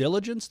the due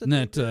diligence that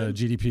isn't they that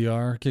did.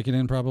 GDPR kicking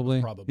in probably?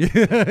 Probably.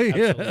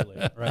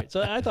 Absolutely. Right.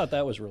 So I thought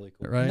that was really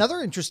cool. Right. Another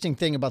interesting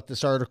thing about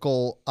this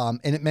article, and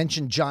it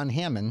mentioned John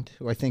Hammond,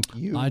 who I think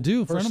you I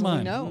do, friend of personally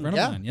mine. know. Friend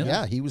of mine, yeah.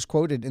 Yeah, he was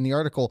quoted in the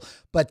article.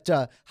 But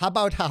how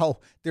about how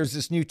there's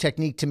this new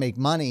technique to make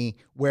money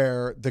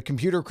where the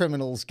computer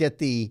criminals get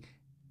the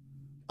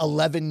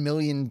 11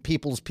 million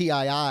people's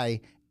PII,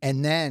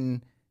 and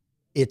then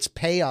it's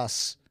pay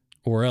us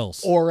Or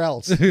else. or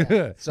else.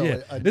 Yeah. So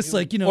yeah. a It's new-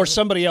 like, Or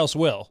somebody else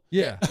will.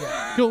 yeah.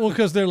 Well,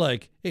 because they're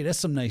like, hey, that's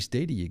some nice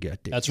data you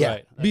got there. That's Yeah.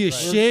 right. Be a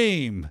That's right.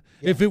 shame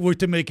if it were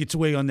to make its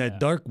way on that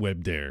dark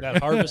web there. That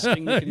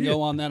harvesting that can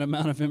go on that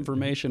amount of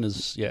information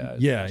is Yeah,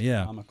 it's yeah.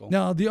 astronomical.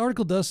 Now, the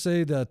article does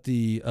say that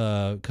the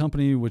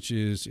company, which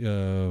is,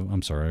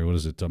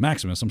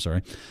 Maximus,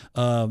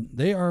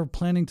 they are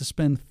planning to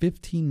spend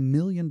 $15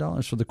 million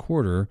for the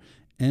quarter,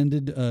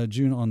 ended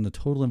June, on the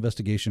total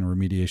investigation and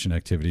remediation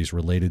activities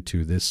related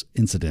to this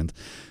incident.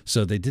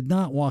 So they did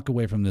not walk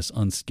away from this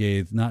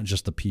unscathed, not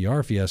just the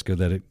PR fiasco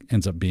that it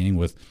ends up being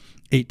with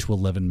 8 to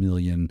 11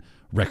 million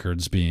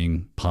records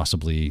being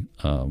possibly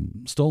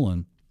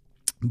stolen,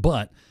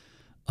 but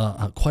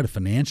quite a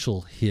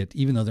financial hit,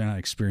 even though they're not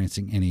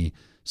experiencing any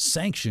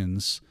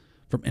sanctions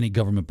from any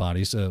government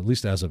bodies, at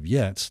least as of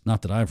yet,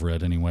 not that I've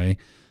read anyway,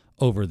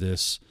 over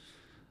this.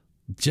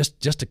 Just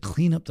to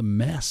clean up the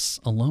mess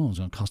alone is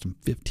going to cost them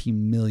 $15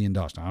 million.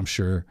 Now, I'm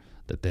sure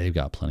that they've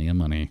got plenty of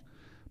money,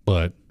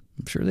 but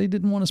I'm sure they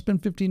didn't want to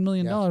spend $15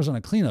 million on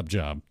a cleanup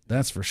job.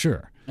 That's for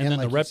sure. And then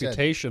like the you said-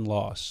 reputation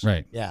loss.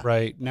 Right. Yeah.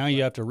 Right. Now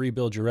you have to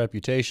rebuild your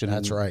reputation.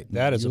 That's and right.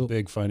 That is a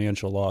big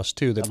financial loss,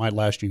 too, that might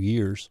last you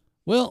years.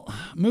 Well,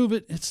 Move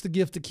It. It's the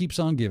gift that keeps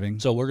on giving.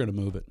 So we're going to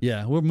move it.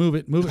 Yeah, we'll move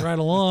it right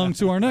along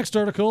to our next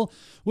article,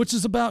 which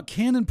is about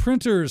Canon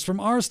printers from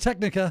Ars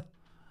Technica.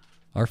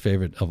 Our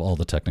favorite of all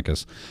the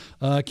Technicas.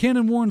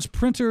 Canon warns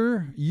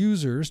printer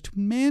users to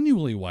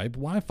manually wipe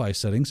Wi-Fi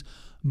settings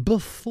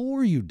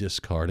before you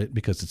discard it,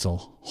 because it's a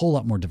whole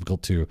lot more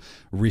difficult to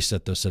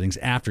reset those settings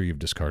after you've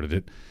discarded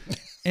it.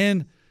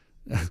 And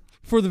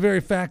for the very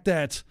fact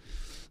that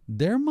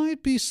there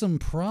might be some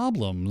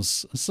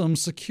problems, some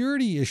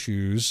security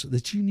issues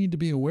that you need to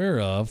be aware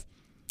of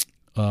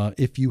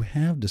if you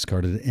have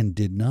discarded it and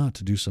did not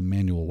do some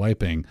manual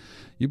wiping.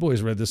 You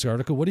boys read this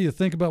article. What do you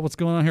think about what's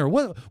going on here?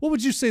 What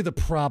would you say the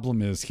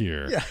problem is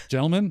here,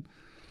 gentlemen?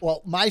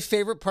 Well, my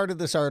favorite part of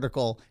this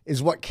article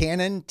is what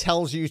Canon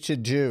tells you to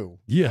do.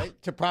 Yeah.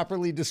 Right? To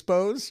properly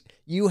dispose,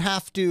 you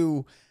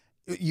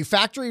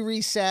factory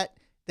reset,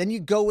 then you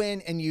go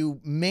in and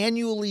you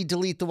manually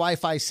delete the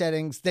Wi-Fi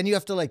settings, then you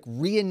have to like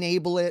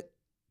re-enable it.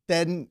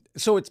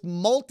 So it's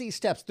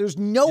multi-steps. There's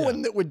no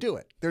one that would do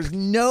it. There's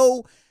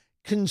no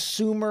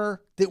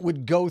consumer that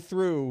would go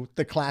through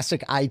the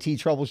classic IT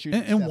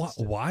troubleshooting And steps.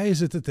 why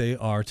is it that they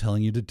are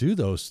telling you to do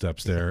those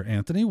steps there,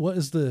 Anthony?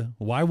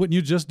 Why wouldn't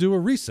you just do a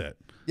reset?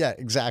 Yeah,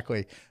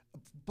 exactly.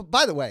 But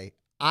by the way,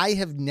 I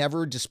have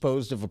never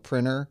disposed of a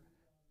printer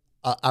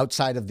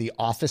outside of the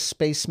Office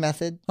Space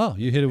method. Oh,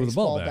 you hit it with a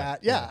Baseball ball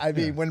bat. Yeah, I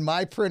mean, when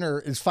my printer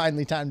is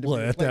finally time to Well,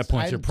 be at that replaced,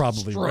 point, I'm you're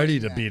probably destroying ready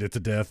to that. beat it to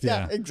death.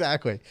 Yeah, Yeah.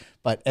 exactly.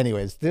 But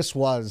anyways, this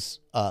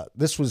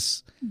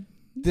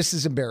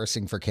is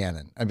embarrassing for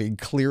Canon. I mean,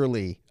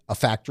 clearly a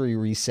factory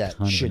reset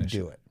Kind of should an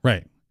issue. do it.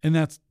 Right. And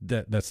that's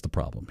the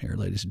problem here,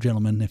 ladies and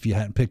gentlemen. If you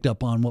hadn't picked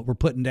up on what we're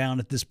putting down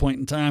at this point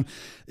in time,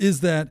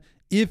 is that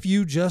if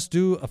you just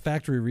do a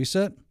factory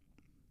reset,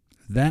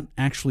 that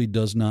actually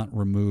does not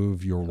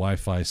remove your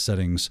Wi-Fi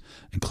settings,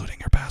 including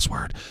your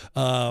password,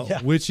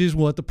 which is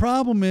what the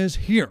problem is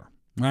here.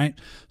 Right.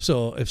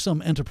 So if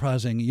some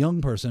enterprising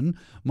young person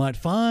might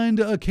find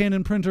a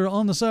Canon printer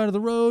on the side of the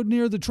road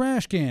near the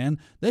trash can,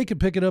 they could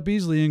pick it up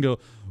easily and go,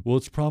 well,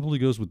 it probably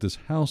goes with this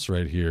house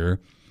right here.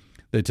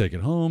 They take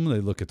it home. They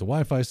look at the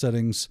Wi-Fi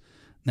settings.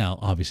 Now,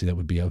 obviously, that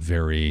would be a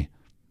very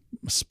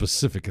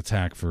specific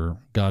attack for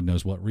God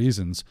knows what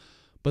reasons.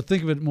 But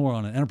think of it more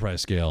on an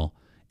enterprise scale.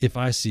 If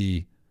I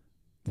see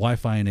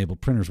Wi-Fi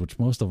enabled printers, which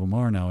most of them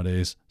are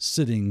nowadays,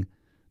 sitting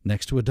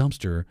next to a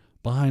dumpster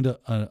behind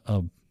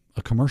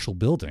a commercial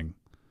building,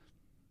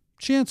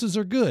 chances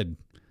are good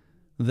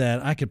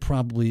that I could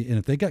probably, and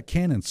if they got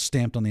Canon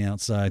stamped on the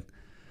outside,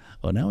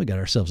 Well, now we got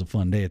ourselves a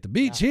fun day at the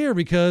beach here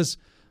because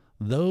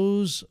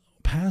those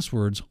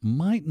passwords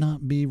might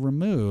not be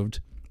removed.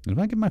 And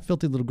if I get my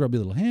filthy little grubby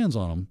little hands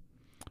on them,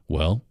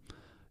 well,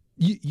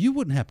 you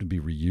wouldn't happen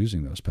to be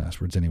reusing those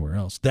passwords anywhere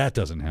else. That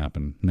doesn't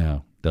happen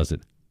now, does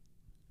it?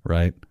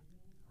 Right?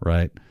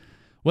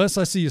 Wes,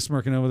 I see you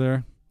smirking over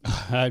there.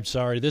 I'm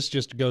sorry. This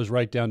just goes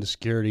right down to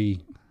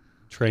security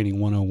training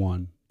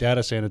 101,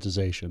 data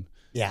sanitization.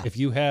 Yeah. If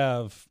you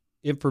have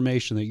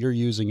information that you're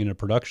using in a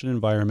production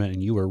environment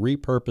and you are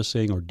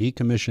repurposing or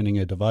decommissioning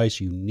a device,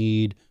 you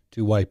need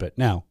to wipe it.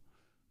 Now,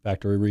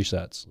 factory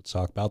resets. Let's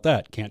talk about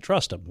that. Can't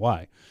trust them.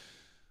 Why?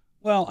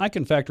 Well, I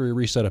can factory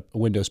reset a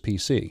Windows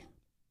PC.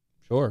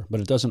 Sure, but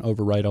it doesn't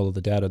overwrite all of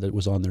the data that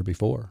was on there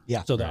before.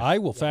 Yeah. So that I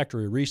will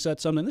factory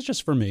reset something. That's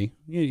just for me.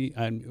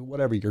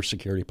 Whatever your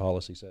security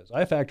policy says.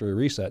 I factory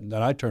reset, and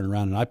then I turn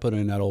around and I put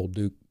in that old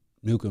Duke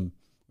Nukem.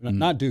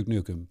 Not Duke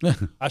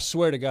Nukem. I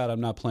swear to God,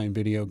 I'm not playing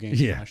video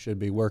games. Yeah. I should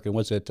be working.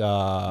 What's it?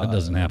 That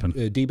doesn't happen.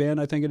 D-Band,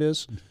 I think it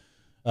is.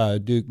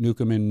 Duke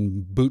Nukem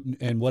and boot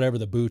and whatever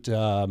the boot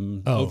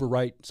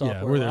overwrite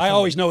software. Yeah, I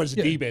always know it's a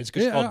D-Band. It's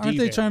called aren't D-Band.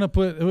 they trying to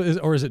put,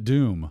 or is it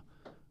Doom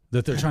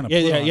that they're trying to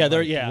put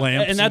on,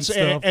 lamps and that's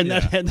stuff? and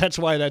that's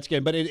why that's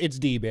good. But it's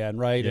D-Band,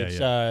 right?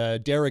 Yeah,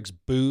 It's Derek's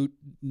boot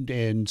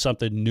and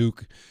something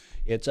nuke.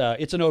 It's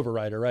an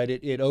overwriter, right?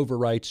 It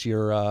overwrites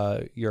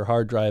your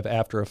hard drive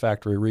after a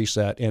factory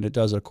reset, and it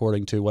does it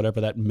according to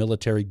whatever that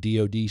military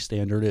DoD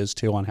standard is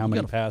too on how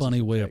many passes. Funny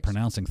it way of takes.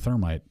 pronouncing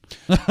thermite.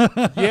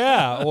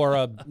 Yeah,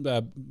 or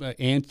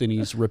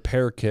Anthony's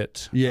repair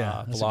kit Yeah, that's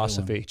a good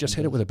philosophy. one. Just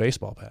hit it with a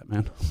baseball bat,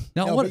 man.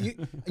 Now, No, what?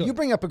 but you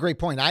bring up a great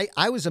point.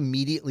 I was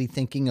immediately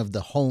thinking of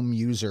the home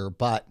user,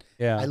 but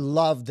Yeah. I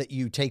love that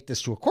you take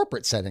this to a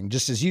corporate setting,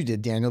 just as you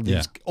did, Daniel.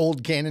 These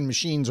old Canon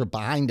machines are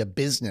behind a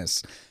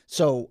business.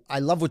 So I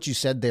love what you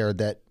said there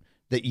that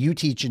you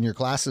teach in your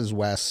classes,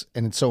 Wes,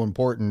 and it's so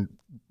important,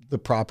 the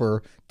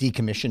proper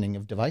decommissioning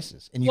of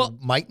devices. And you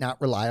might not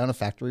rely on a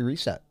factory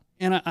reset.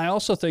 And I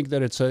also think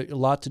that it's a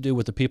lot to do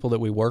with the people that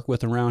we work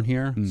with around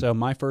here. So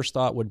my first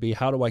thought would be,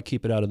 how do I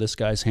keep it out of this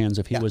guy's hands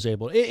if he was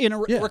able in a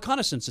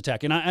reconnaissance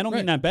attack? And I don't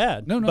mean that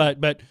bad. No.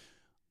 But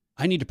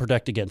I need to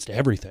protect against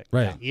everything.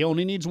 Right. He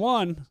only needs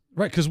one.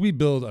 Right, because we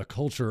build a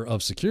culture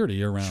of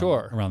security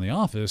around the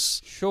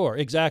office. Sure,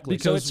 exactly.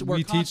 Because so we're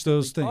we teach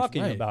those constantly things,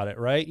 talking right. about it,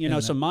 right?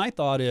 So my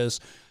thought is,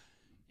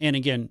 and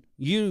again,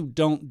 you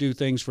don't do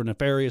things for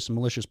nefarious and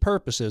malicious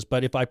purposes,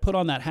 but if I put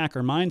on that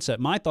hacker mindset,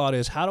 my thought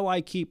is, how do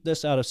I keep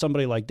this out of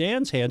somebody like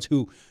Dan's hands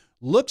who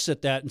looks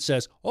at that and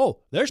says, oh,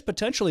 there's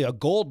potentially a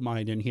gold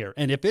mine in here.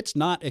 And if it's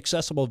not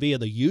accessible via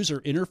the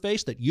user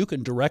interface that you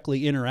can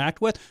directly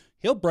interact with,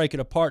 he'll break it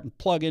apart and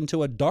plug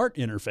into a Dart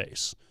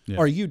interface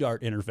or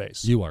UDart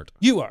interface.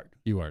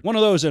 UART. One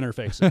of those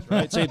interfaces,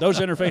 right? Say those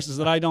interfaces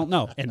that I don't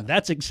know. And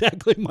that's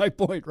exactly my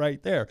point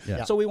right there.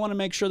 Yeah. So we want to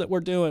make sure that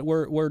we're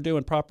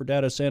doing proper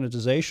data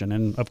sanitization.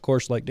 And of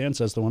course, like Dan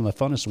says, one of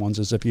the funnest ones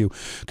is if you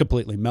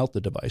completely melt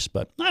the device.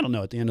 But I don't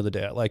know, at the end of the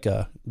day, I like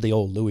the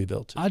old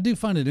Louisville too. I do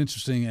find it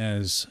interesting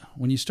as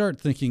when you start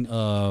thinking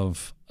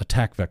of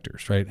attack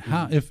vectors, right?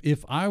 How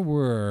if I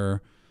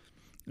were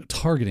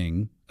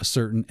targeting a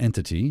certain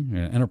entity,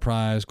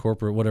 enterprise,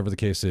 corporate, whatever the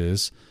case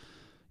is,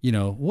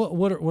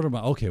 what am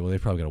I? Okay, well, they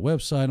probably got a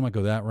website. I might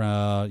go that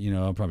route.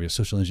 Probably a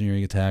social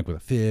engineering attack with a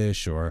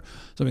fish or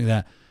something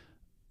like that.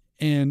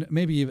 And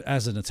maybe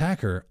as an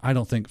attacker, I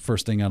don't think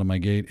first thing out of my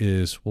gate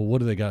is, well, what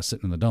do they got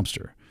sitting in the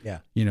dumpster? Yeah.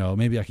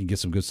 Maybe I can get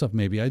some good stuff.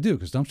 Maybe I do,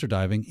 because dumpster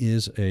diving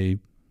is a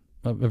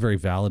very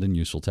valid and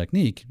useful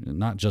technique,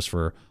 not just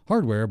for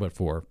hardware, but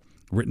for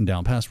written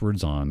down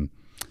passwords on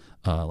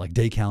like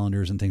day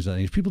calendars and things like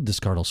that. People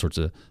discard all sorts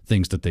of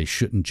things that they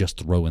shouldn't just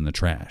throw in the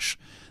trash,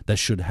 that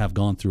should have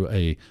gone through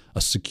a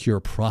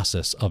secure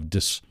process of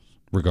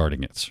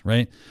disregarding it,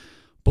 right?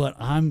 But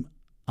I'm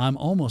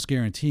almost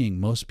guaranteeing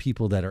most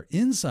people that are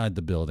inside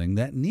the building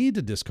that need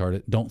to discard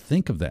it don't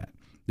think of that.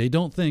 They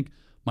don't think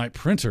my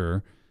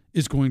printer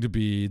is going to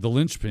be the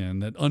linchpin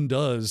that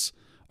undoes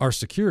our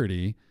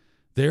security.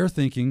 They're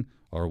thinking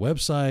our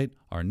website,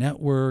 our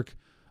network,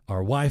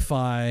 our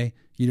Wi-Fi,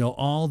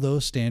 all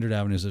those standard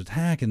avenues of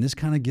attack. And this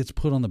kind of gets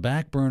put on the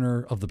back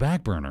burner of the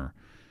back burner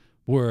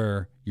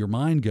where your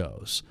mind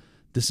goes.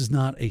 This is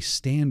not a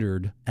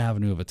standard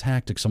avenue of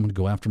attack to someone to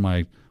go after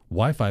my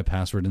Wi-Fi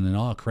password and then,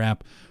 oh,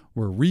 crap,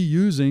 we're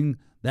reusing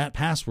that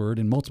password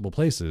in multiple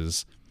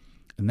places.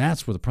 And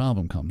that's where the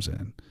problem comes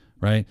in,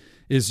 right?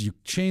 Is you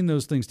chain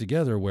those things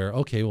together where,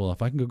 okay, well,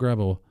 if I can go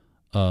grab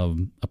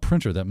a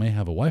printer that may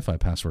have a Wi-Fi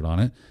password on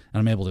it and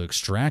I'm able to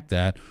extract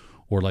that,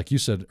 or like you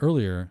said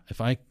earlier,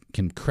 if I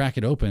can crack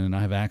it open and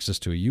I have access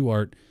to a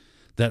UART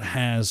that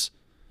has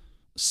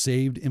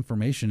saved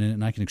information in it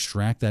and I can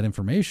extract that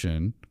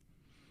information,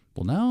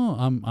 well,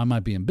 now I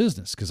might be in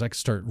business because I can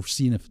start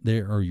seeing if they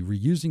are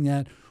reusing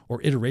that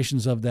or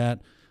iterations of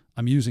that.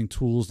 I'm using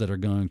tools that are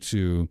going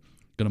to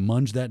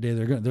munge that data.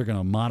 They're going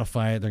to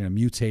modify it. They're going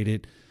to mutate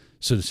it.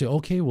 So to say,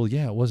 okay, well,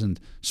 yeah, it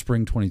wasn't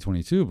spring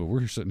 2022, but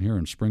we're sitting here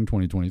in spring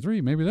 2023.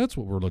 Maybe that's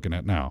what we're looking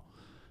at now,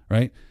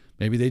 right?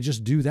 Maybe they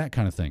just do that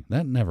kind of thing.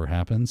 That never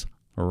happens.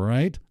 All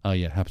right. Yeah,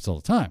 it happens all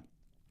the time.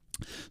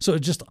 So I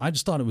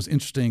just thought it was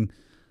interesting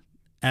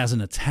as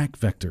an attack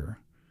vector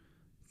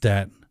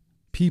that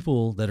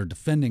people that are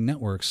defending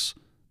networks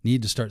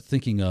need to start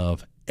thinking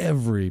of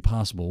every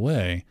possible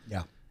way.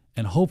 Yeah.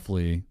 And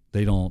hopefully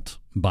they don't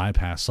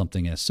bypass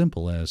something as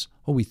simple as,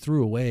 oh, we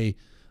threw away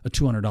a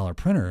 $200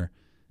 printer,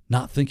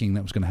 not thinking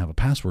that was going to have a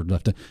password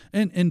left.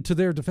 And to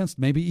their defense,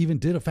 maybe even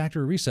did a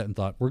factory reset and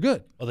thought, we're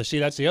good. Well, they see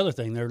that's the other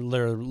thing.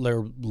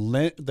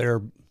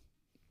 They're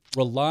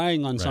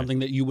relying on something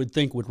that you would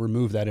think would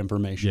remove that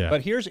information. Yeah.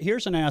 But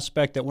here's an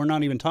aspect that we're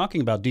not even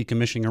talking about,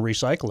 decommissioning and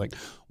recycling.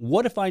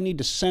 What if I need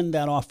to send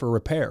that off for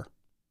repair?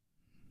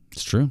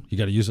 It's true. You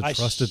got to use a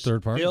trusted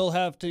third party. I still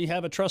have to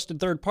have a trusted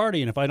third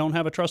party. And if I don't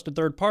have a trusted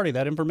third party,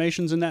 that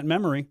information's in that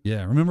memory.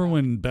 Yeah. Remember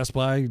when Best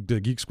Buy, the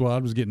Geek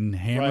Squad, was getting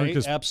hammered? Right,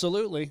 Because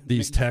absolutely.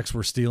 these techs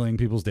were stealing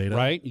people's data.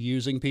 Right,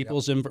 using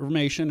people's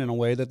information in a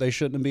way that they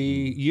shouldn't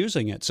be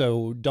using it.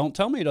 So don't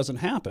tell me it doesn't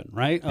happen,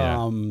 right?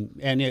 Yeah.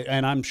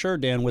 And I'm sure,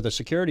 Dan, with a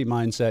security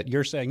mindset,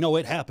 you're saying, no,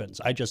 it happens.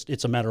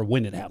 It's a matter of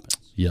when it happens.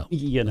 Yeah.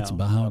 You know, That's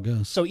about how it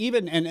goes. So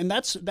even and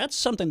that's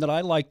something that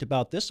I liked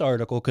about this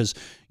article, because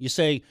you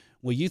say,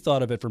 well, you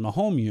thought of it from the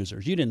home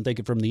users. You didn't think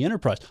it from the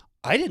enterprise.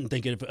 I didn't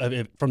think of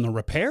it from the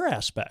repair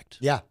aspect.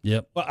 Yeah.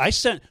 Yep. Well,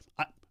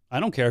 I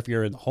don't care if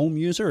you're a home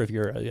user, if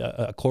you're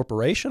a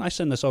corporation. I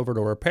send this over to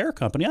a repair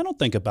company. I don't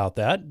think about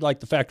that. Like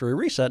the factory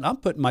reset, I'm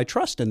putting my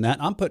trust in that.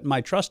 I'm putting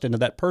my trust into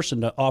that person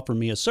to offer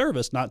me a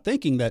service, not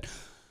thinking that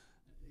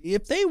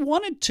if they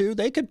wanted to,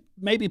 they could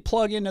maybe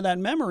plug into that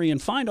memory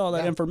and find all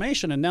that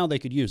information, and now they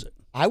could use it.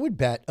 I would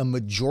bet a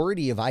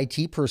majority of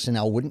IT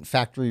personnel wouldn't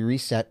factory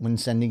reset when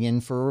sending in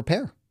for a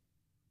repair.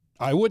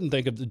 I wouldn't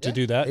think to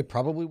do that. They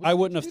probably would. I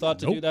wouldn't have thought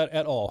to do that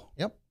at all.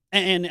 Yep.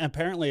 And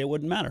apparently it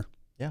wouldn't matter.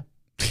 Yeah.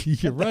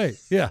 You're right.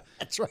 Yeah.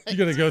 That's right. You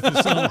got to go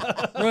through some,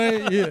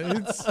 right? Yeah.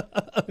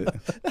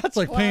 That's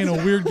like playing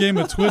a weird game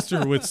of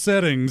Twister with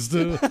settings.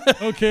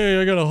 Okay,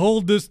 I got to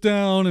hold this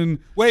down and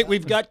Wait,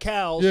 we've got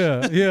cows. yeah.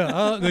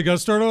 They got to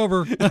start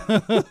over.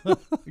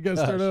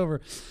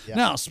 Yeah.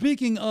 Now,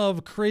 speaking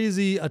of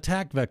crazy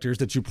attack vectors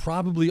that you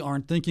probably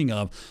aren't thinking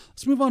of,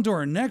 let's move on to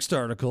our next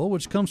article,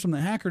 which comes from the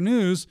Hacker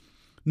News.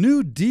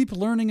 New deep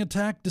learning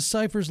attack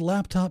deciphers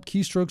laptop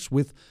keystrokes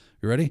with,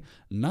 you ready?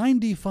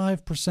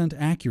 95%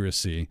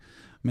 accuracy.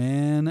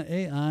 Man,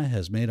 AI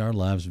has made our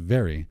lives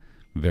very,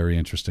 very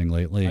interesting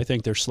lately. I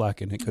think they're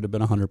slacking. It could have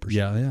been 100%.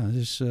 Yeah.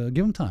 Just give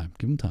them time.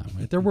 Give them time.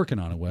 Right? They're working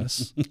on it,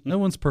 Wes. No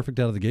one's perfect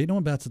out of the gate. No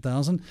one bats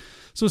 1,000.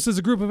 So it says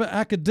a group of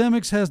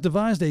academics has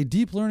devised a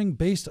deep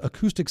learning-based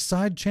acoustic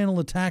side channel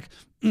attack.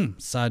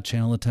 Side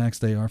channel attacks,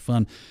 they are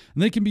fun.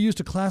 And they can be used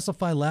to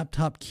classify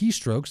laptop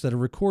keystrokes that are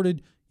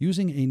recorded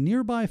using a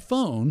nearby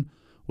phone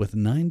with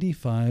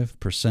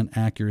 95%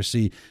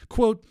 accuracy.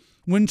 Quote,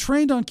 when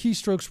trained on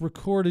keystrokes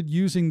recorded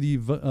using the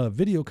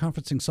video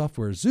conferencing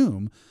software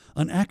Zoom,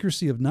 an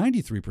accuracy of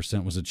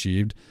 93% was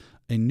achieved,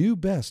 a new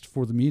best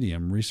for the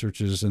medium.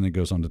 Researchers, and it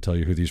goes on to tell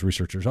you who these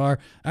researchers are.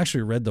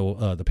 Actually read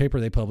the paper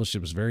they published.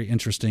 It was very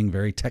interesting,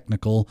 very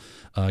technical,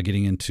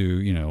 getting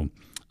into,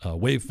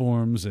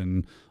 waveforms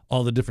and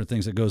all the different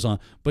things that goes on.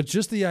 But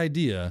just the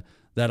idea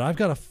that I've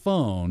got a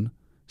phone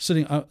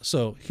sitting,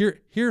 so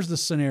here's the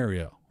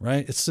scenario,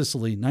 right? It's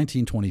Sicily,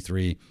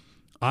 1923.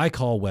 I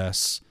call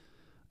Wes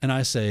and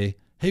I say,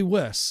 hey,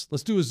 Wes,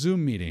 let's do a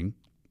Zoom meeting.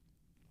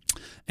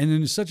 And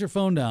then you set your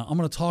phone down. I'm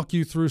going to talk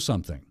you through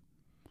something.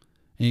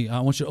 And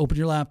I want you to open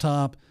your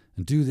laptop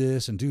and do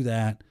this and do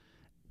that.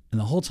 And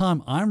the whole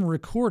time I'm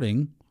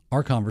recording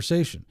our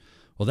conversation.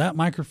 Well, that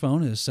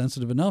microphone is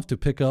sensitive enough to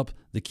pick up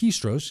the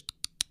keystrokes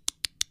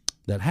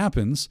that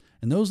happens.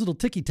 And those little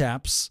ticky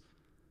taps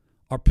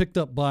are picked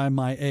up by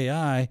my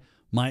AI.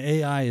 My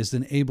AI is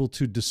then able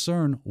to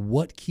discern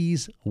what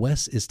keys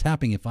Wes is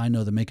tapping if I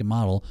know the make and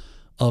model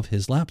of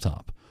his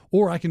laptop.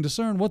 Or I can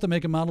discern what the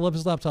make and model of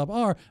his laptop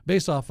are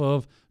based off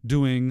of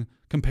doing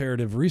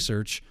comparative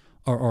research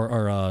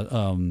or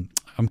I'm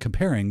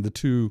comparing the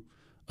two,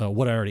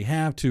 what I already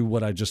have to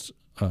what I just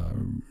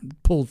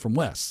pulled from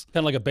Wes.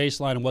 Kind of like a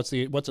baseline, and what's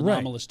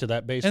anomalous to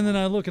that baseline. And then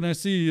I look and I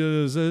see,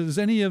 does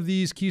any of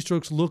these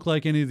keystrokes look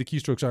like any of the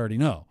keystrokes I already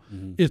know?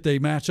 Mm-hmm. If they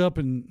match up,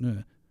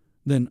 and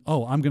then,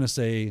 I'm going to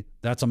say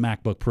that's a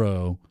MacBook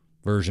Pro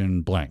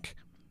version blank.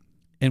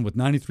 And with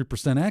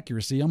 93%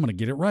 accuracy, I'm going to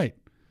get it right.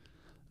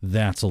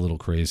 That's a little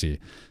crazy.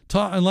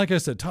 And like I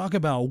said, talk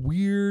about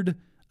weird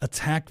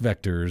attack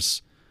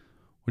vectors.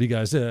 What do you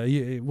guys,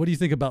 what do you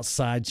think about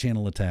side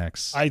channel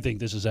attacks? I think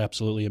this is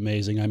absolutely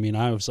amazing. I mean,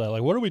 I was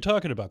like, what are we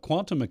talking about?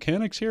 Quantum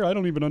mechanics here? I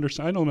don't even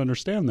understand. I don't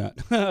understand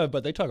that.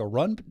 But they talk a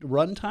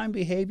runtime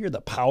behavior,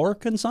 the power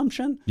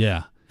consumption.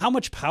 Yeah. how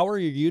much power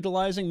you're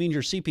utilizing means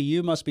your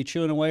CPU must be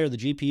chewing away or the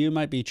GPU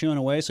might be chewing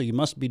away. So you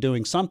must be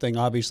doing something,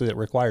 obviously, that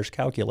requires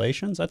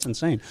calculations. That's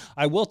insane.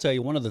 I will tell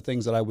you, one of the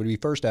things that I would be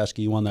first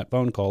asking you on that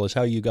phone call is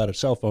how you got a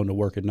cell phone to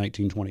work in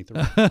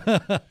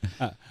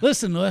 1923.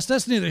 Listen, Les,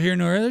 that's neither here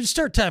nor there. Just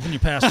start tapping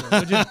your password,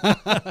 would you?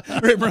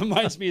 It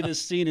reminds me of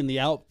this scene in the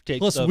outtakes.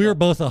 Plus, we're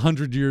both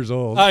 100 years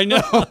old. I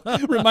know.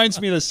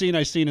 Reminds me of the scene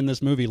I seen in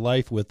this movie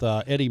Life with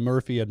Eddie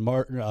Murphy and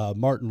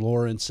Martin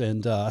Lawrence,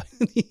 and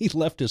he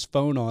left his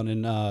phone on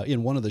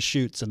in one of the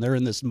shoots, and they're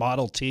in this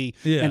Model T,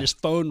 and his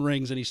phone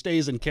rings, and he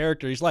stays in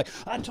character. He's like,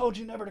 "I told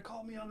you never to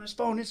call me on this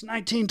phone. It's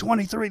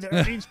 1923.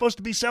 There ain't supposed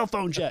to be cell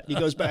phones yet." He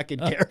goes back in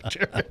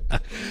character.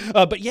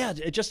 But yeah,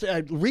 just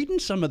reading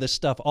some of this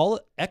stuff.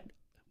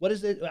 What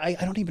is it? I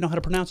don't even know how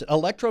to pronounce it.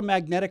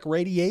 Electromagnetic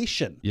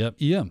radiation.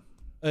 Yep, EM.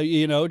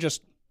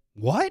 Just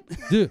what?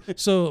 Dude,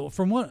 so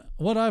from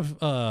what I've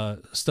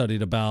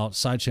studied about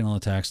side channel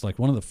attacks, like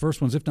one of the first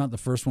ones, if not the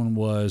first one,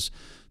 was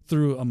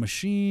through a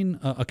machine,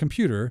 a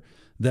computer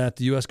that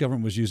the U.S.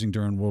 government was using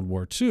during World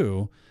War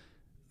II.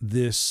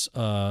 This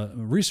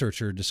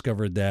researcher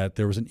discovered that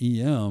there was an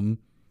EM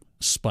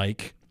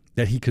spike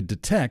that he could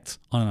detect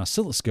on an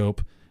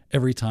oscilloscope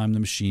every time the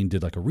machine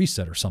did like a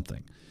reset or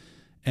something.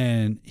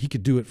 And he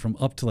could do it from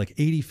up to like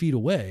 80 feet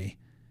away.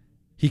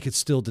 He could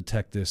still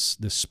detect this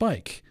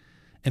spike.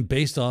 And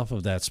based off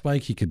of that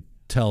spike, he could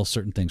tell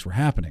certain things were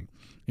happening.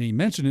 And he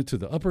mentioned it to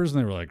the uppers,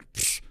 and they were like,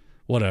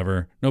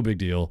 whatever, no big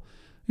deal.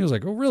 He was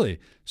like, oh, really?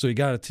 So he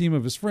got a team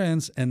of his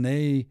friends, and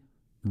they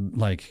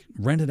like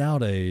rented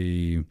out like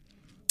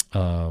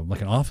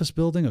an office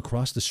building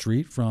across the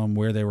street from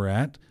where they were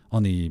at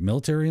on the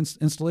military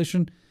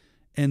installation.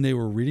 And they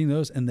were reading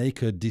those, and they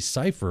could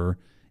decipher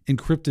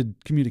encrypted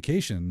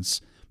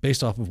communications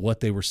based off of what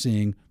they were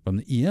seeing from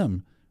the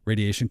EM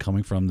radiation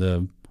coming from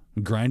the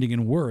grinding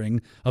and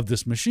whirring of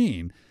this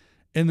machine.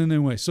 And then they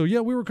went, so yeah,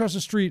 we were across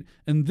the street,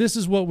 and this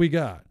is what we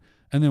got.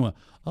 And they went,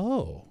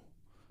 oh.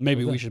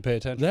 Maybe we should pay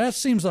attention. That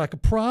seems like a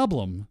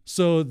problem.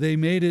 So they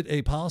made it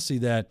a policy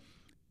that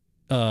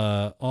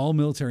all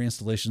military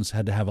installations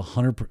had to have a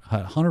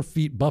 100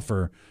 feet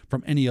buffer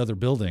from any other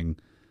building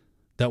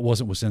that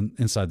wasn't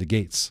inside the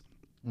gates.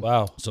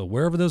 Wow. So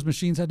wherever those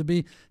machines had to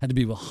be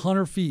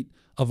 100 feet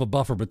of a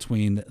buffer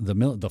between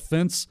the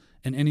fence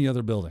and any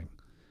other building.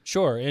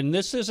 Sure, and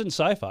this isn't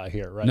sci-fi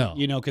here, right? No.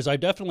 Because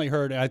I've definitely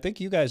heard, and I think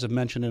you guys have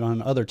mentioned it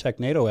on other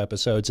TechNado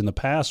episodes in the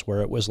past,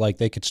 where it was like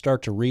they could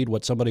start to read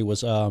what somebody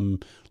was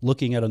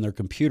looking at on their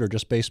computer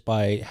just based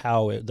by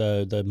how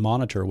the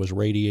monitor was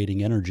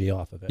radiating energy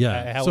off of it.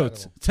 Yeah, so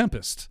it's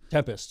Tempest.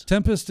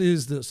 Tempest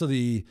is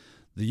the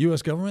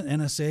U.S. government,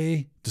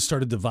 NSA, just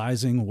started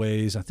devising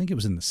ways, I think it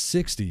was in the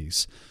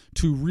 60s,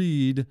 to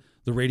read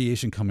the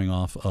radiation coming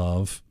off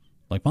of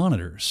like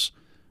monitors,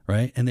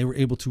 right? And they were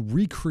able to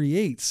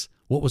recreate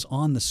what was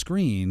on the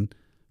screen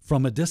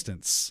from a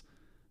distance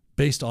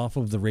based off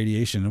of the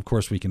radiation. Of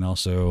course, we can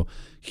also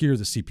hear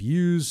the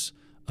CPUs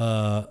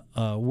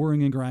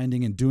whirring and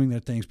grinding and doing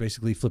their things,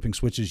 basically flipping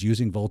switches,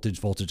 using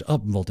voltage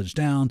up, voltage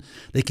down.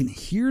 They can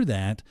hear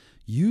that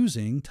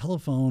using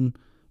telephone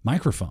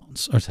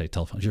microphones, or say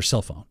telephones, your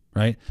cell phone,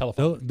 right?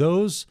 Telephone.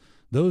 Those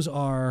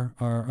are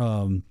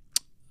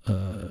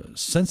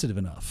sensitive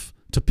enough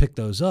to pick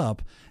those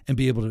up and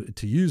be able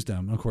to use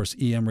them. Of course,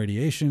 EM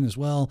radiation as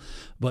well.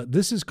 But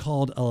this is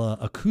called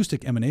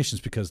acoustic emanations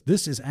because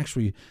this is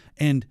actually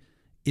and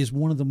is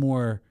one of the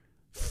more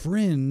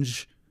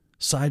fringe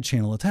side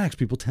channel attacks.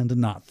 People tend to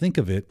not think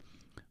of it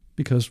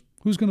because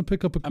who's going to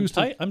pick up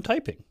acoustic? I'm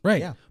typing.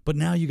 Right. Yeah. But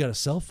now you got a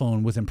cell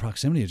phone within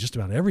proximity of just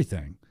about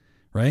everything,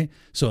 right?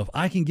 So if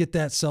I can get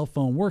that cell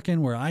phone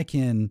working where I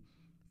can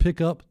pick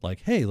up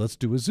like, hey, let's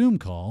do a Zoom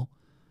call.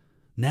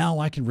 Now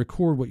I can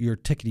record what your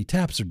tickety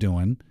taps are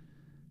doing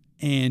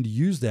and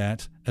use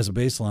that as a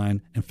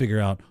baseline and figure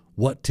out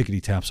what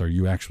tickety taps are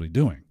you actually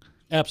doing.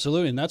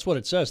 Absolutely, and that's what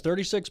it says.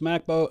 36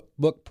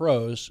 MacBook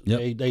Pros,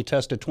 they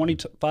tested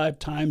 25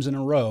 times in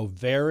a row,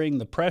 varying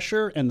the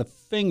pressure and the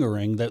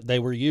fingering that they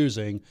were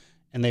using,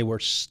 and they were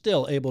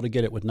still able to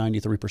get it with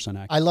 93%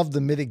 accuracy. I love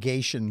the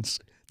mitigations,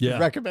 the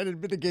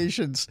recommended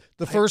mitigations.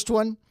 The first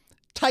one,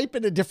 type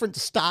in a different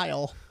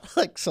style.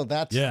 So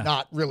that's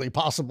not really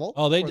possible.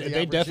 Oh,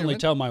 they definitely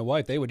tell my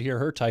wife. They would hear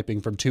her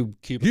typing from 2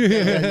 cubic.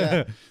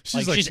 Yeah.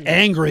 She's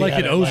angry. Like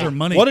at it owes her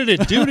money. What did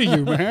it do to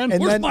you, man? And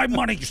Where's then- my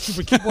money, you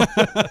stupid keyboard?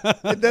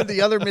 And then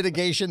the other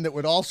mitigation that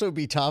would also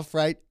be tough,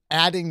 right?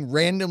 Adding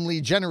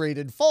randomly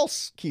generated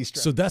false keystrokes.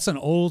 So that's an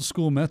old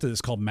school method.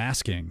 It's called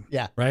masking.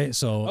 Yeah. Right?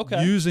 So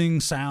using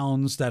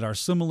sounds that are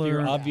similar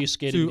You're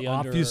obfuscating to the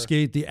under-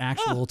 obfuscate the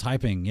actual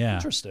typing. Yeah.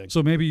 Interesting.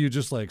 So maybe you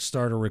just like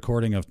start a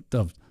recording of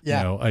you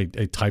know, a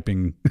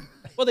typing.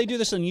 Well, they do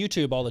this on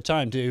YouTube all the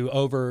time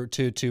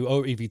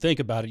if you think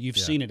about it, you've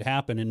seen it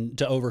happen and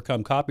to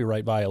overcome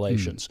copyright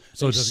violations.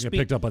 So it doesn't get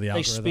picked up by the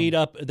algorithm.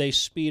 They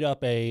speed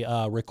up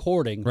a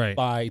recording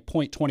by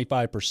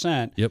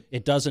 0.25%. Yep.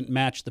 It doesn't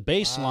match the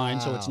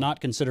baseline, so it's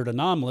not considered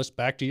anomalous.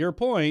 Back to your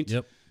point.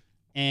 Yep.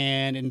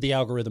 And the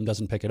algorithm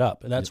doesn't pick it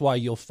up. And that's why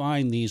you'll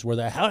find these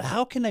where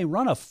how can they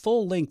run a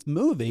full-length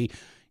movie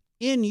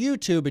in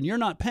YouTube and you're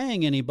not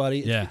paying anybody,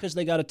 it's Yeah. because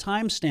they got a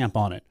timestamp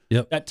on it.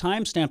 Yep. That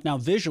timestamp now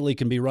visually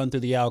can be run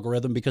through the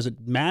algorithm because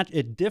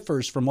it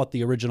differs from what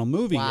the original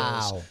movie is.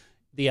 Wow.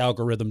 The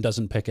algorithm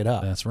doesn't pick it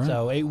up. That's right.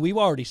 So we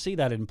already see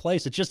that in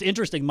place. It's just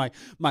interesting.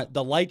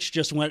 The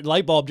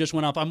light bulb just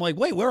went off. I'm like,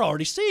 wait, we're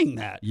already seeing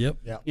that.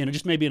 Yep.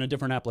 Just maybe in a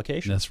different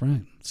application. That's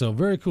right. So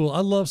very cool.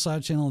 I love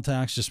side channel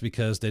attacks just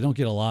because they don't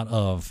get a lot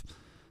of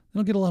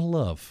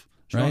love,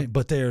 right?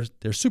 But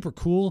they're super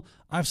cool.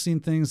 I've seen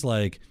things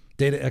like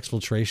data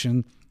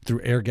exfiltration through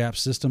air gap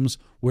systems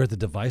where the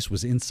device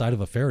was inside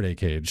of a Faraday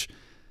cage.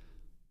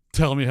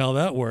 Tell me how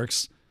that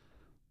works.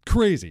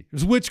 Crazy.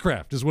 It's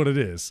witchcraft is what it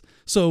is.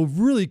 So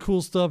really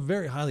cool stuff,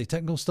 very highly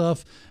technical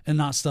stuff, and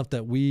not stuff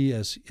that we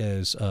as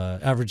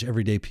average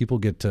everyday people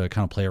get to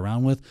kind of play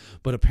around with.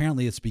 But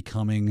apparently it's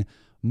becoming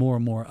more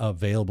and more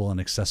available and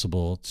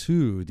accessible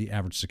to the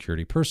average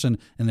security person,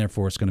 and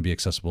therefore it's going to be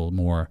accessible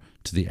more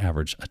to the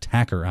average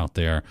attacker out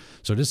there.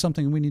 So it is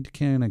something we need to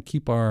kind of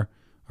keep our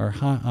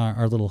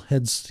little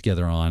heads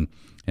together on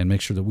and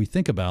make sure that we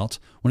think about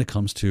when it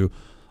comes to,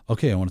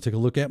 okay, I want to take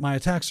a look at my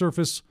attack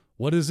surface.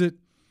 What is it?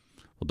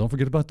 Well, don't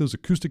forget about those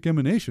acoustic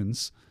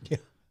emanations. Yeah.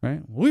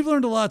 Right? Well, we've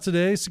learned a lot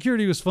today.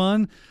 Security was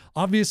fun.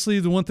 Obviously,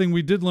 the one thing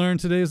we did learn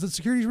today is that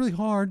security is really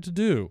hard to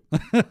do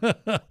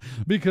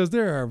because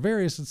there are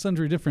various and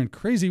sundry different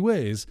crazy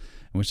ways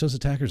in which those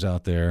attackers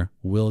out there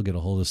will get a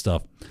hold of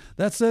stuff.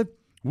 That said,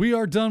 we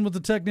are done with the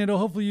TechNado.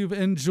 Hopefully you've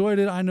enjoyed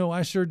it. I know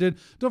I sure did.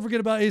 Don't forget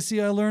about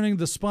ACI Learning,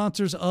 the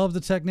sponsors of the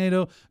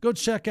TechNado. Go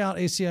check out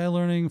ACI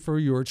Learning for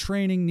your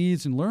training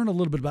needs and learn a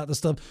little bit about this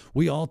stuff.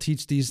 We all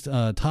teach these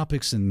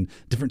topics and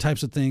different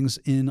types of things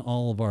in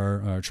all of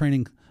our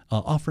training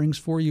offerings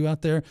for you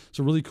out there.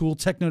 So really cool.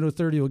 TechNado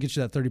 30 will get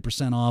you that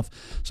 30% off.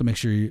 So make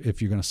sure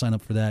if you're going to sign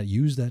up for that,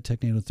 use that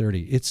TechNado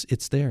 30.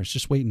 It's there. It's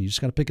just waiting. You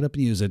just got to pick it up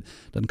and use it.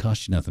 Doesn't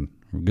cost you nothing.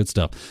 Good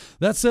stuff.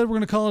 That said, we're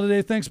going to call it a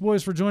day. Thanks,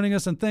 boys, for joining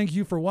us, and thank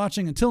you for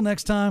watching. Until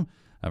next time,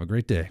 have a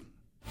great day.